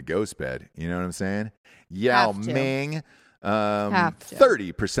fucking in a ghost bed. You know what I'm saying? Yao Ming.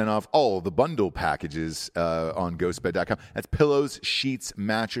 30% off all the bundle packages on ghostbed.com. That's pillows, sheets,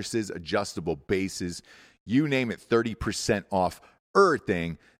 mattresses, adjustable bases. You name it, 30% off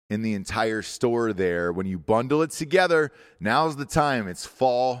everything in the entire store there. When you bundle it together, now's the time. It's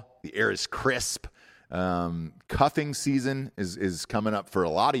fall. The air is crisp. Cuffing season is coming up for a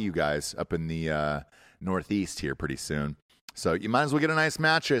lot of you guys up in the Northeast here pretty soon. So you might as well get a nice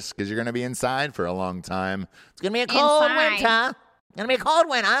mattress because you're going to be inside for a long time. It's going to be a cold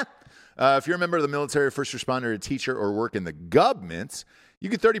winter. If you're a member of the military, first responder, a teacher, or work in the government, you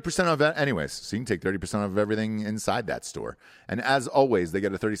get 30% off that anyways. So you can take 30% off of everything inside that store. And as always, they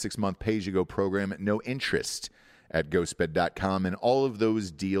get a 36-month pay-as-you-go program at no interest at ghostbed.com. And all of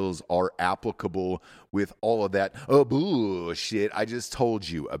those deals are applicable with all of that bullshit I just told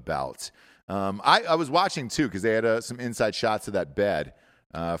you about. I was watching, too, because they had some inside shots of that bed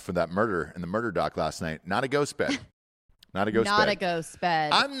for that murder in the murder doc last night. Not a ghost bed. Not a ghost bed. Not a ghost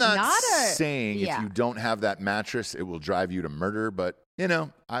bed. I'm not saying if you don't have that mattress, it will drive you to murder, but,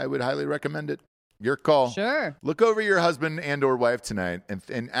 I would highly recommend it. Your call. Sure. Look over your husband and or wife tonight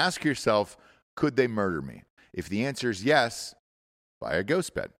and ask yourself, could they murder me? If the answer is yes, buy a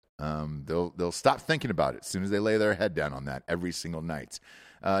ghost bed. They'll stop thinking about it as soon as they lay their head down on that every single night.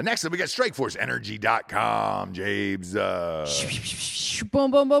 Next up, we got StrikeForceEnergy.com, Jabes.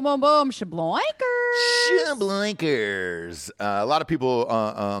 Boom, boom, boom, boom, boom. Shabloinkers. Shabloinkers. A lot of people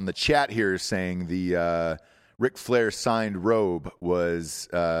on the chat here saying the Ric Flair signed robe was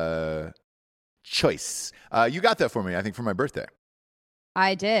choice. You got that for me, I think, for my birthday.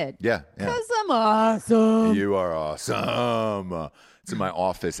 I did. Yeah. Because I'm awesome. You are awesome. It's in my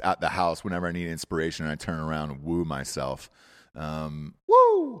office at the house whenever I need inspiration, and I turn around and woo myself.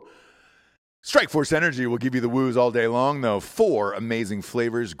 Woo! Strikeforce Energy will give you the woos all day long, though. 4 amazing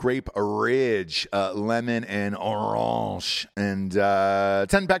flavors: grape, ridge, lemon, and orange. And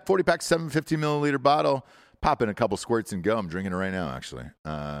 10-pack, 40-pack, 750 milliliter bottle. Pop in a couple squirts and go. I'm drinking it right now, actually.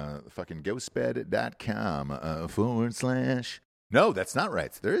 Fucking ghostbed.com / No, that's not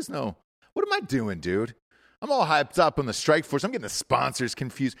right. There is no. What am I doing, dude? I'm all hyped up on the Strikeforce. I'm getting the sponsors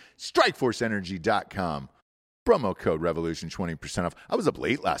confused. StrikeForceEnergy.com. Promo code Revolution, 20% off. I was up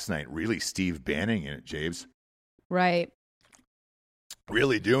late last night, really Steve Banning in it, Jabes. Right.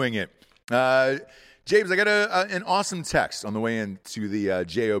 Really doing it. Jabes, I got an awesome text on the way into the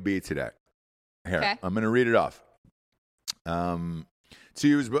JOB today. Here, okay. I'm going to read it off. To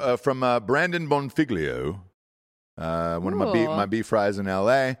you from Brandon Bonfiglio. One of my beef fries in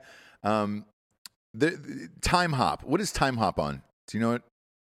L.A. The Time Hop. What is Time Hop on? Do you know it?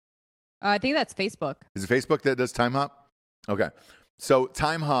 I think that's Facebook. Is it Facebook that does Time Hop? Okay. So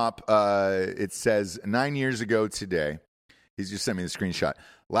Time Hop, it says 9 years ago today. He's just sent me the screenshot.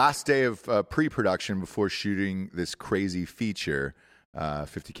 Last day of pre-production before shooting this crazy feature,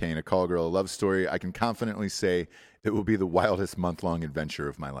 50K and a Call Girl, a love story. I can confidently say it will be the wildest month-long adventure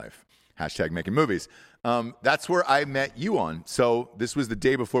of my life. # making movies. That's where I met you on. So this was the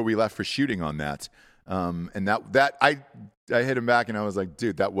day before we left for shooting on that. And that I hit him back and I was like,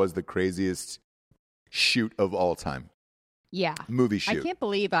 dude, that was the craziest shoot of all time. Yeah. Movie shoot. I can't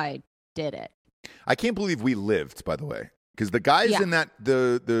believe I did it. I can't believe we lived, by the way. Because the guys in that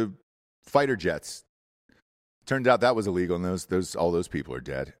the fighter jets, turned out that was illegal, and all those people are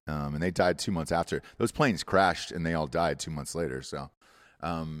dead. And they died 2 months after. Those planes crashed and they all died 2 months later. So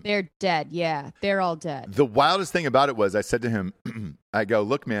they're dead. Yeah, they're all dead. The wildest thing about it was I said to him, I go,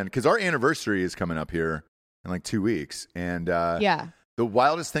 look, man, because our anniversary is coming up here in like 2 weeks. And the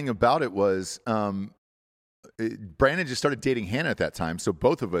wildest thing about it was Brandon just started dating Hannah at that time. So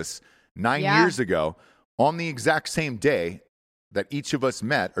both of us 9 years ago, on the exact same day that each of us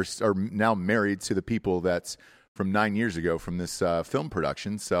met, are now married to the people that's from 9 years ago from this film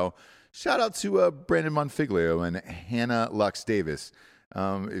production. So shout out to Brandon Monfiglio and Hannah Lux Davis.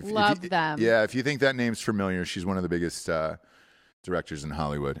 Love them. Yeah, if you think that name's familiar, she's one of the biggest directors in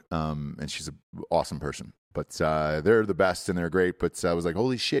Hollywood, and she's an awesome person. But they're the best and they're great. But I was like,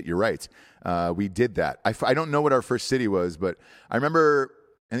 holy shit, you're right. We did that. I don't know what our first city was, but I remember,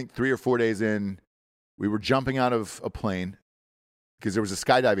 I think 3 or 4 days in, we were jumping out of a plane because there was a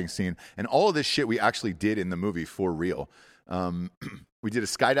skydiving scene. And all of this shit we actually did in the movie for real. We did a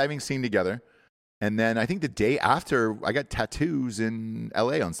skydiving scene together. And then I think the day after, I got tattoos in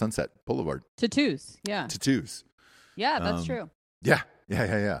L.A. on Sunset Boulevard. Tattoos, yeah. Tattoos. Yeah, that's true. Yeah.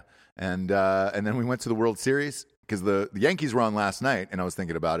 And then we went to the World Series because the Yankees were on last night, and I was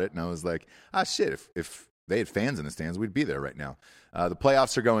thinking about it, and I was like, shit, if they had fans in the stands, we'd be there right now. The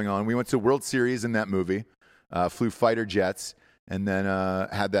playoffs are going on. We went to World Series in that movie, flew fighter jets, and then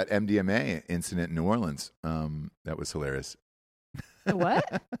had that MDMA incident in New Orleans. That was hilarious. The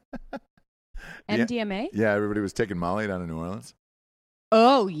what? MDMA? Yeah, everybody was taking Molly down in New Orleans.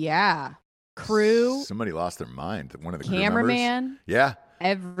 Oh, yeah. Crew. Somebody lost their mind. One of the cameraman. Crew members. Yeah.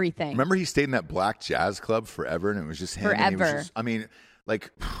 Everything. Remember he stayed in that black jazz club forever, and it was just him. Forever. And he was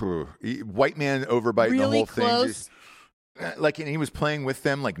just, white man overbiting really the whole close. thing. And he was playing with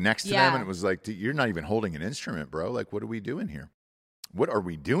them, next to them, and it was like, dude, you're not even holding an instrument, bro. Like, what are we doing here? What are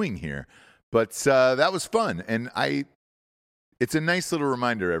we doing here? But that was fun, and it's a nice little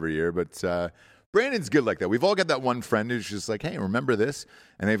reminder every year, but Brandon's good like that. We've all got that one friend who's just like, hey, remember this?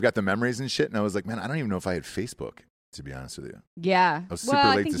 And they've got the memories and shit. And I was like, man, I don't even know if I had Facebook, to be honest with you. Yeah. I was super late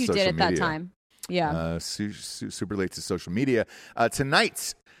I think to you social did at media. that time. Yeah. Super late to social media.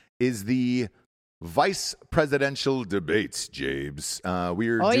 Tonight is the vice presidential debates, Jabes. We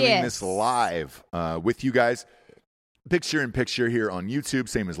are doing this live with you guys. Picture in picture here on YouTube,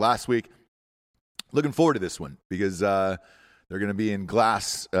 same as last week. Looking forward to this one because they're going to be in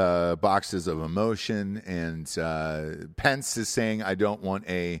glass boxes of emotion, and Pence is saying, I don't want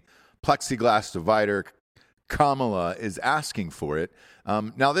a plexiglass divider. Kamala is asking for it.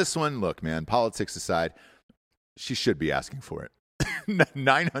 Now, this one, look, man, politics aside, she should be asking for it.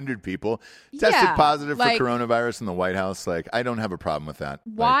 900 people tested Yeah, positive like, for coronavirus in the White House. Like, I don't have a problem with that.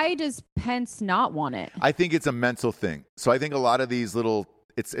 Why does Pence not want it? I think it's a mental thing. So I think a lot of these little,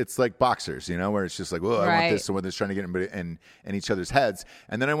 it's like boxers, where it's just like, well, I want this, so they're trying to get in each other's heads.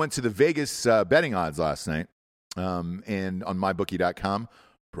 And then I went to the Vegas betting odds last night, and on mybookie.com,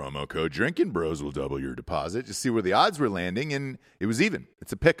 promo code Drinking Bros will double your deposit. Just see where the odds were landing, and it was even.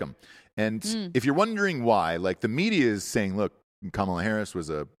 It's a pick 'em. And if you're wondering why, like the media is saying, look, Kamala Harris was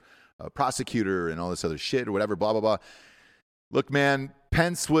a prosecutor and all this other shit or whatever, blah, blah, blah. Look, man,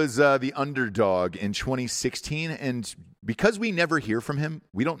 Pence was the underdog in 2016, and because we never hear from him,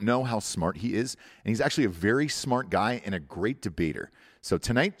 we don't know how smart he is, and he's actually a very smart guy and a great debater. So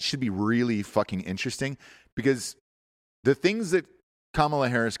tonight should be really fucking interesting because the things that Kamala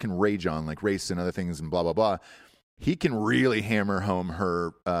Harris can rage on, like race and other things and blah, blah, blah, he can really hammer home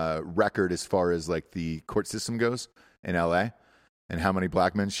her record as far as like the court system goes in L.A. and how many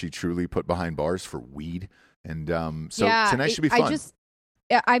black men she truly put behind bars for weed. And tonight should be fun.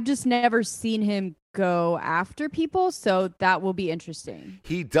 I've just never seen him go after people, so that will be interesting.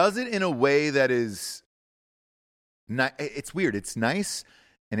 He does it in a way that is it's weird. It's nice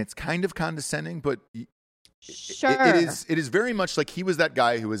and it's kind of condescending, but sure, it is very much like he was that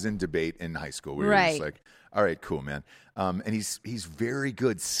guy who was in debate in high school where he was like, all right, cool, man. And he's very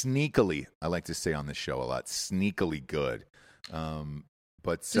good, sneakily. I like to say on this show a lot, sneakily good.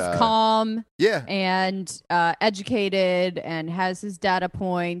 But just calm, yeah, and educated, and has his data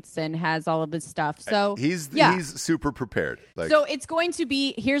points and has all of his stuff. So he's super prepared. Like, so it's going to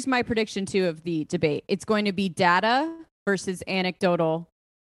be. Here's my prediction too of the debate. It's going to be data versus anecdotal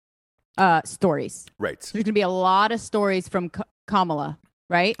stories. Right. There's going to be a lot of stories from Kamala.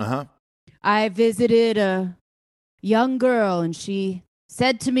 Right. I visited a young girl, and she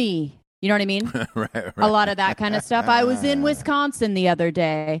said to me. You know what I mean? Right. A lot of that kind of stuff. I was in Wisconsin the other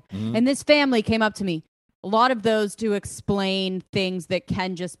day, and this family came up to me. A lot of those to explain things that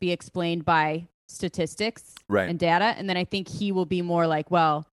can just be explained by statistics and data. And then I think he will be more like,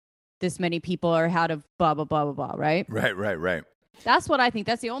 well, this many people are out of blah, blah, blah, blah, blah, right? Right. That's what I think.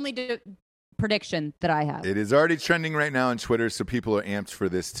 That's the only prediction that I have. It is already trending right now on Twitter, so people are amped for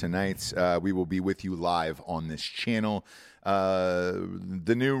this tonight. We will be with you live on this channel.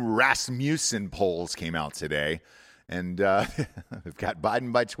 The new Rasmussen polls came out today, and they've got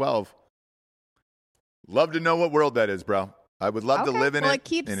Biden by 12. Love to know what world that is, bro. I would love to live in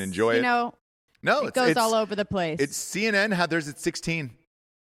it and enjoy it. No, it goes all over the place. It's CNN had theirs at 16,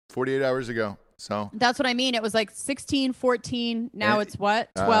 48 hours ago. So that's what I mean. It was like 16, 14. Now it's what?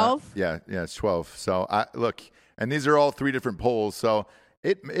 12? Yeah, it's 12. So look, and these are all three different polls. So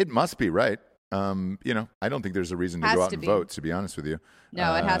it must be right. I don't think there's a reason to go out and vote, to be honest with you.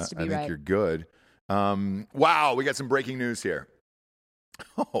 No, it has to be right. I think right. you're good. Wow, we got some breaking news here.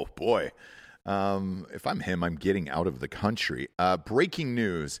 Oh, boy. If I'm him, I'm getting out of the country. Breaking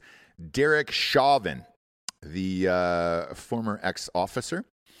news. Derek Chauvin, the former ex-officer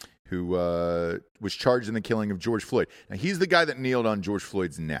who was charged in the killing of George Floyd. Now, he's the guy that kneeled on George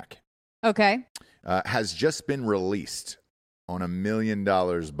Floyd's neck. Okay. Has just been released on $1 million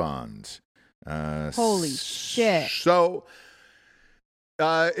bond. Holy shit. So,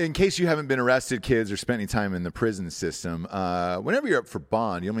 in case you haven't been arrested, kids, or spent any time in the prison system, whenever you're up for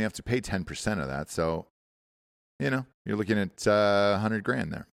bond, you only have to pay 10% of that. So, you're looking at $100,000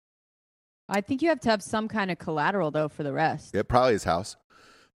 there. I think you have to have some kind of collateral, though, for the rest. Yeah, probably his house.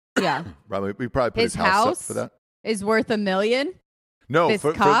 Yeah. We probably put his house up for that. Is worth $1 million? No,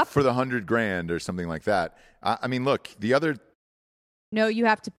 for the $100,000 or something like that. I mean, look, the other. No, you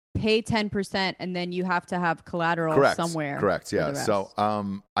have to pay 10%, and then you have to have collateral somewhere. Correct. Yeah. So,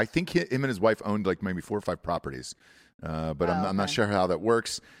 I think him and his wife owned like maybe 4 or 5 properties, but I'm not sure how that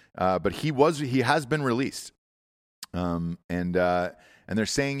works. But he has been released, and they're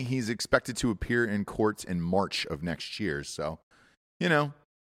saying he's expected to appear in court in March of next year. So,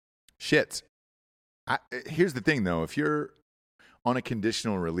 shit. Here's the thing, though. If you're on a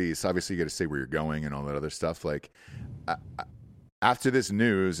conditional release, obviously you got to say where you're going and all that other stuff. Like, after this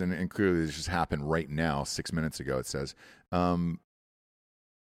news, and clearly this just happened right now, 6 minutes ago, it says, I'd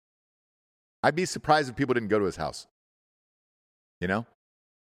be surprised if people didn't go to his house.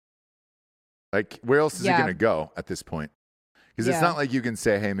 Like, where else is he going to go at this point? Because it's not like you can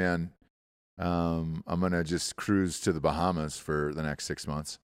say, hey, man, I'm going to just cruise to the Bahamas for the next 6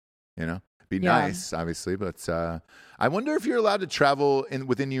 months. Be nice, obviously, but I wonder if you're allowed to travel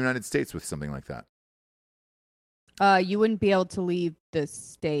within the United States with something like that. You wouldn't be able to leave the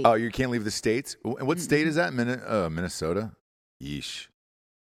state. Oh, you can't leave the states? And what state is that? Minnesota? Yeesh.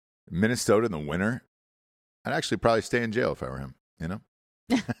 Minnesota in the winter? I'd actually probably stay in jail if I were him. you know?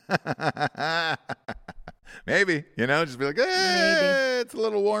 Maybe, just be like, hey, it's a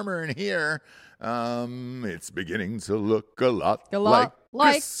little warmer in here. It's beginning to look a lot like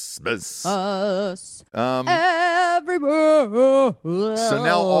Christmas. Us. Everywhere. So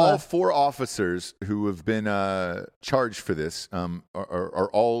now all 4 officers who have been charged for this are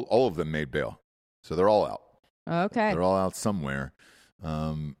all of them made bail. So they're all out. Okay. They're all out somewhere.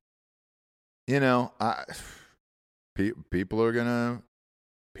 People are gonna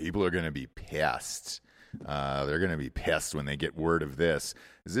be pissed. They're gonna be pissed when they get word of this.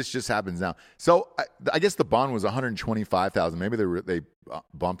 This just happens now. So I guess the bond was $125,000. Maybe they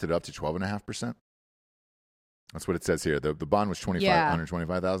bumped it up to 12.5%. That's what it says here. The bond was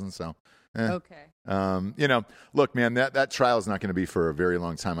 $125,000. So okay. Look, man, that trial is not going to be for a very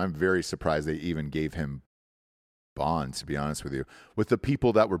long time. I'm very surprised they even gave him bond, to be honest with you, with the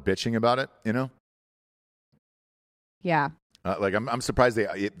people that were bitching about it. Yeah. I'm surprised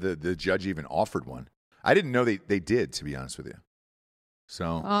the judge even offered one. I didn't know they did, to be honest with you.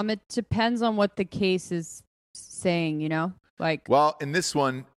 So it depends on what the case is saying, well, in this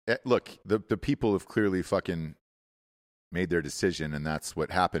one, look, the people have clearly fucking made their decision, and that's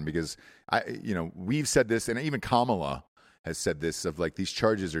what happened, because we've said this, and even Kamala has said this, of like, these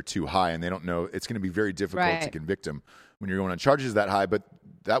charges are too high and they don't know, it's going to be very difficult to convict him when you're going on charges that high. But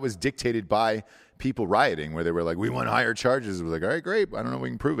that was dictated by people rioting, where they were like, we want higher charges. It was like, all right, great. I don't know if we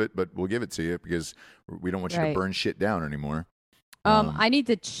can prove it, but we'll give it to you because we don't want you to burn shit down anymore. I need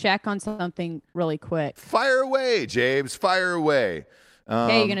to check on something really quick. Fire away, James. Fire away.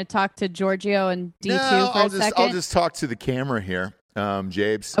 Hey, you going to talk to Giorgio and D2 for a second? I'll just talk to the camera here,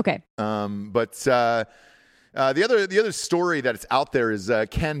 James. Okay. But the other story that's out there is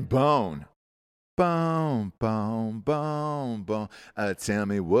Ken Bone. Bone. Tell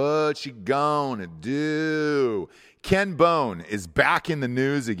me what you gonna do. Ken Bone is back in the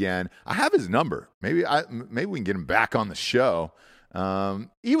news again. I have his number. Maybe we can get him back on the show.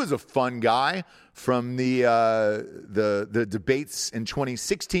 He was a fun guy from the debates in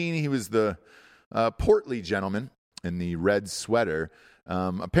 2016. He was the portly gentleman in the red sweater.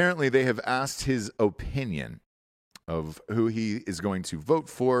 Apparently, they have asked his opinion of who he is going to vote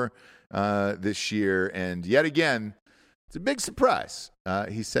for this year. And yet again, it's a big surprise.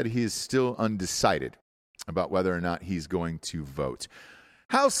 He said he is still undecided about whether or not he's going to vote.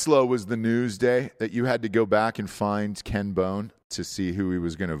 How slow was the news day that you had to go back and find Ken Bone to see who he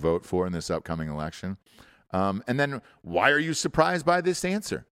was going to vote for in this upcoming election? And then why are you surprised by this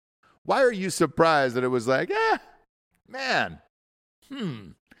answer? Why are you surprised that it was like, man,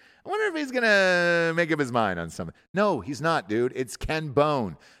 I wonder if he's going to make up his mind on something. No, he's not, dude. It's Ken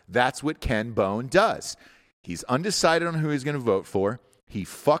Bone. That's what Ken Bone does. He's undecided on who he's going to vote for. He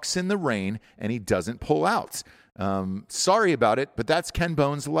fucks in the rain, and he doesn't pull out. Sorry about it, but that's Ken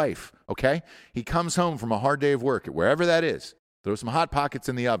Bone's life, okay? He comes home from a hard day of work, wherever that is, throws some Hot Pockets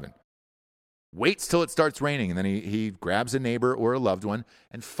in the oven, waits till it starts raining, and then he grabs a neighbor or a loved one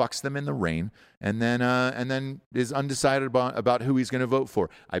and fucks them in the rain, and then is undecided about who he's going to vote for.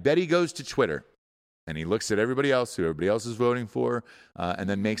 I bet he goes to Twitter and he looks at everybody else, who everybody else is voting for, and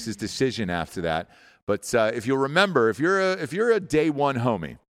then makes his decision after that. But if you'll remember, if you're a day one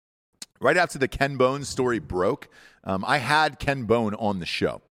homie, right after the Ken Bone story broke, I had Ken Bone on the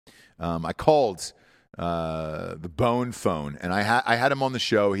show. I called the Bone phone, and I had him on the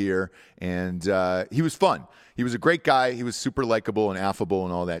show here, and he was fun. He was a great guy. He was super likable and affable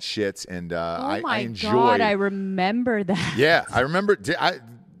and all that shit. And I enjoyed. God, I remember that. Yeah, I remember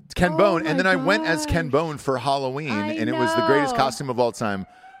Ken Bone, and then I went as Ken Bone for Halloween, and it was the greatest costume of all time.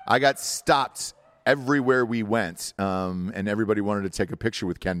 I got stopped everywhere we went, and everybody wanted to take a picture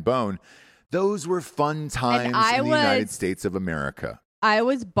with Ken Bone. Those were fun times in the United States of America. I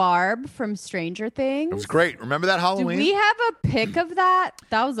was Barb from Stranger Things. It was great. Remember that Halloween? Do we have a pic of that?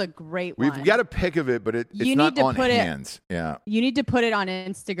 That was a great one. We've got a pic of it, but it's not on hand. Yeah. You need to put it on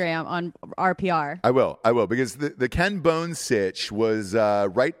Instagram, on RPR. I will, because the Ken Bone sitch was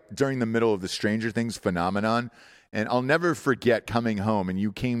right during the middle of the Stranger Things phenomenon. And I'll never forget coming home, and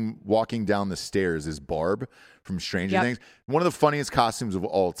you came walking down the stairs as Barb from Stranger Things. One of the funniest costumes of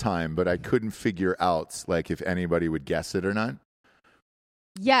all time, but I couldn't figure out if anybody would guess it or not.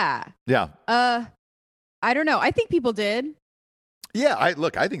 Yeah. Yeah. I don't know. I think people did. Yeah. I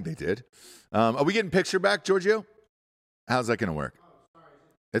think they did. Are we getting picture back, Giorgio? How's that going to work?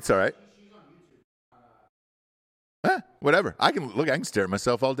 It's all right. She's on YouTube. Huh? whatever. I can stare at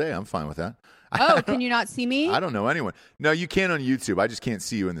myself all day. I'm fine with that. Oh, can you not see me? I don't know anyone. No, you can on YouTube. I just can't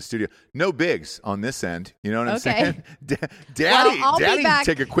see you in the studio. No bigs on this end. You know what I'm saying? Daddy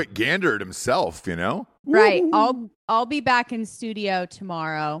take a quick gander at himself, you know? Right. I'll be back in studio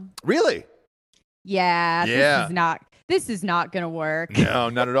tomorrow. Really? Yeah. This is not going to work. No,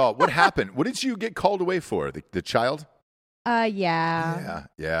 not at all. What happened? What did you get called away for? The child? Yeah.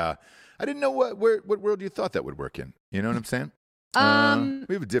 Yeah. I didn't know what world you thought that would work in. You know what I'm saying?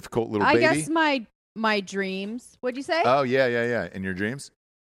 We have a difficult little baby. I guess my dreams. What'd you say? Oh, yeah. In your dreams?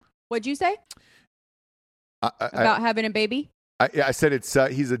 What'd you say? About having a baby? I said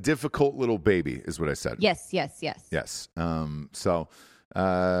he's a difficult little baby is what I said. Yes. So,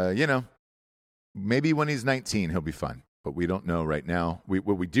 maybe when he's 19, he'll be fine. But we don't know right now.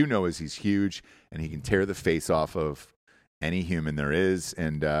 What we do know is he's huge, and he can tear the face off of any human there is.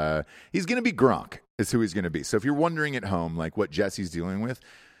 And he's going to be Gronk is who he's going to be. So if you're wondering at home, like what Jesse's dealing with,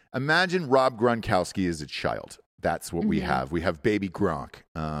 imagine Rob Gronkowski as a child. That's what we have. We have baby Gronk,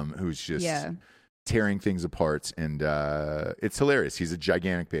 who's just tearing things apart. And it's hilarious. He's a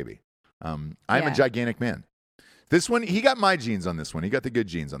gigantic baby. I'm a gigantic man. This one, he got my genes on this one. He got the good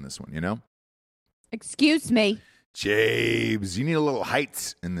genes on this one, you know? Excuse me. James, you need a little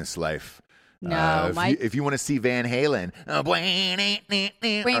height in this life. No, if you want to see Van Halen, or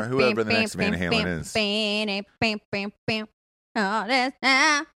whoever the next Van Halen is. I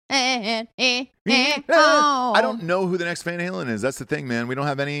don't know who the next Van Halen is. That's the thing, man. We don't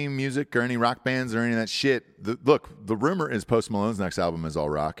have any music or any rock bands or any of that shit. The rumor is Post Malone's next album is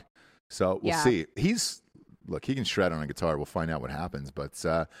all rock. So we'll see. He can shred on a guitar. We'll find out what happens. But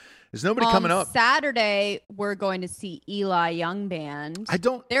there's nobody coming up. Saturday, we're going to see Eli Young Band.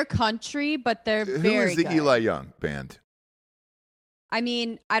 They're country, but they're very good. Who is the Eli Young Band? I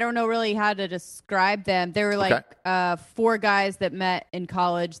mean, I don't know really how to describe them. They were like four guys that met in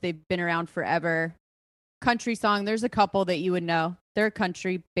college. They've been around forever. Country song. There's a couple that you would know. They're a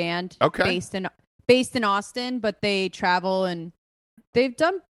country band based in Austin, but they travel and they've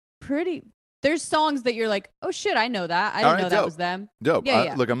done pretty. There's songs that you're like, oh shit, I know that. I didn't know that was them. Dope.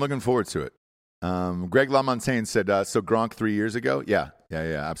 Yeah. Look, I'm looking forward to it. Greg LaMontagne said, so Gronk 3 years ago? Yeah,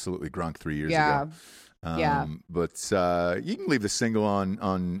 absolutely. Gronk 3 years ago. But you can leave the single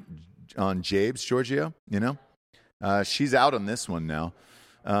on Jabes, Giorgio, you know? She's out on this one now.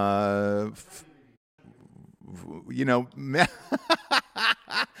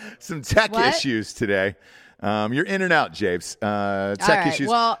 Some tech issues today. You're in and out, Jabes. Tech issues.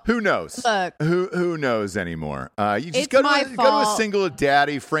 Well, who knows? Look, who knows anymore? You just go to a single of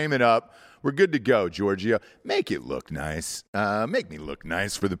Daddy, frame it up. We're good to go, Giorgio. Make it look nice. Make me look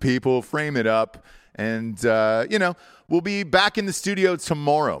nice for the people. Frame it up. And, we'll be back in the studio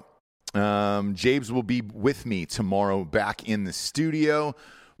tomorrow. Jabes will be with me tomorrow back in the studio.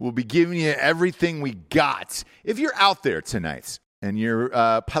 We'll be giving you everything we got. If you're out there tonight and you're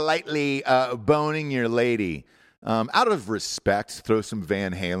politely boning your lady, out of respect, throw some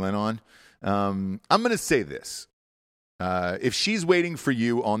Van Halen on. I'm going to say this. If she's waiting for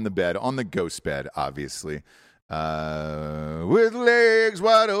you on the bed, on the ghost bed, obviously, with legs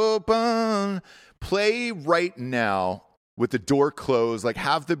wide open, play Right Now with the door closed. Like,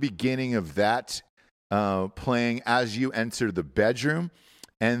 have the beginning of that playing as you enter the bedroom.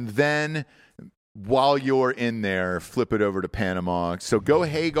 And then while you're in there, flip it over to Panama. So go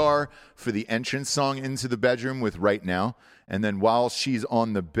Hagar for the entrance song into the bedroom with Right Now. And then while she's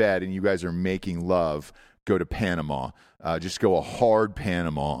on the bed and you guys are making love, go to Panama. Just go a hard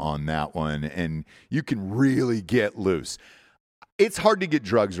Panama on that one, and you can really get loose. It's hard to get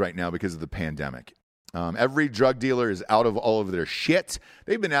drugs right now because of the pandemic. Every drug dealer is out of all of their shit.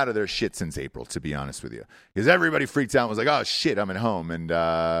 They've been out of their shit since April, to be honest with you. Because everybody freaked out and was like, oh, shit, I'm at home and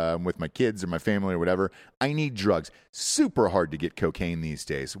I'm with my kids or my family or whatever. I need drugs. Super hard to get cocaine these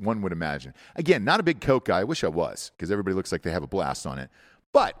days, one would imagine. Again, not a big coke guy. I wish I was, because everybody looks like they have a blast on it.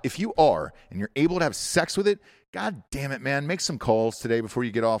 But if you are and you're able to have sex with it, God damn it, man, make some calls today before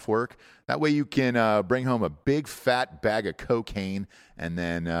you get off work. That way you can bring home a big fat bag of cocaine and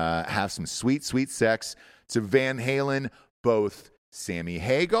then have some sweet, sweet sex to Van Halen, both Sammy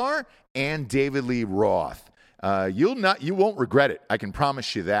Hagar and David Lee Roth. You won't regret it. I can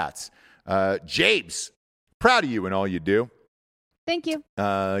promise you that. Jabes, proud of you and all you do. Thank you.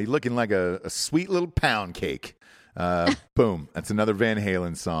 You're looking like a sweet little pound cake. Boom. That's another Van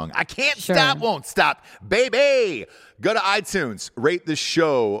Halen song. I can't stop, won't stop, baby. Go to iTunes, rate the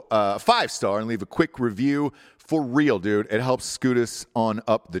show 5-star, and leave a quick review. For real, dude. It helps scoot us on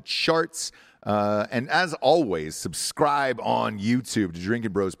up the charts. And as always, subscribe on YouTube to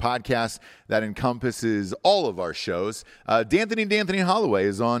Drinking Bros Podcast. That encompasses all of our shows. D'Anthony Holloway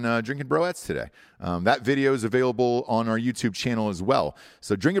is on Drinking Broettes today. That video is available on our YouTube channel as well.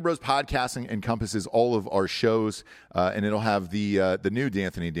 So Drinking Bros Podcasting encompasses all of our shows, and it'll have the new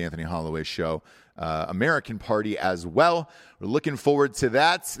D'Anthony Holloway show, American Party, as well. We're looking forward to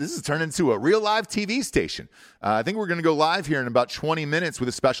that. This has turned into a real live TV station. I think we're going to go live here in about 20 minutes with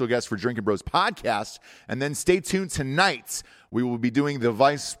a special guest for Drinking Bros Podcast. And then stay tuned tonight. We will be doing the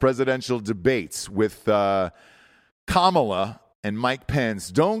vice presidential debates with Kamala and Mike Pence.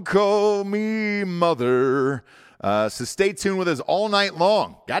 Don't call me mother. So stay tuned with us all night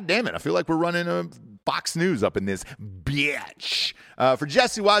long. God damn it. I feel like we're running a Fox News up in this bitch. For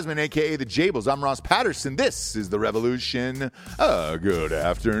Jesse Wiseman, a.k.a. The Jables, I'm Ross Patterson. This is The Revolution. Good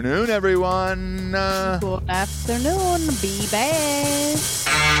afternoon, everyone. Good afternoon, baby.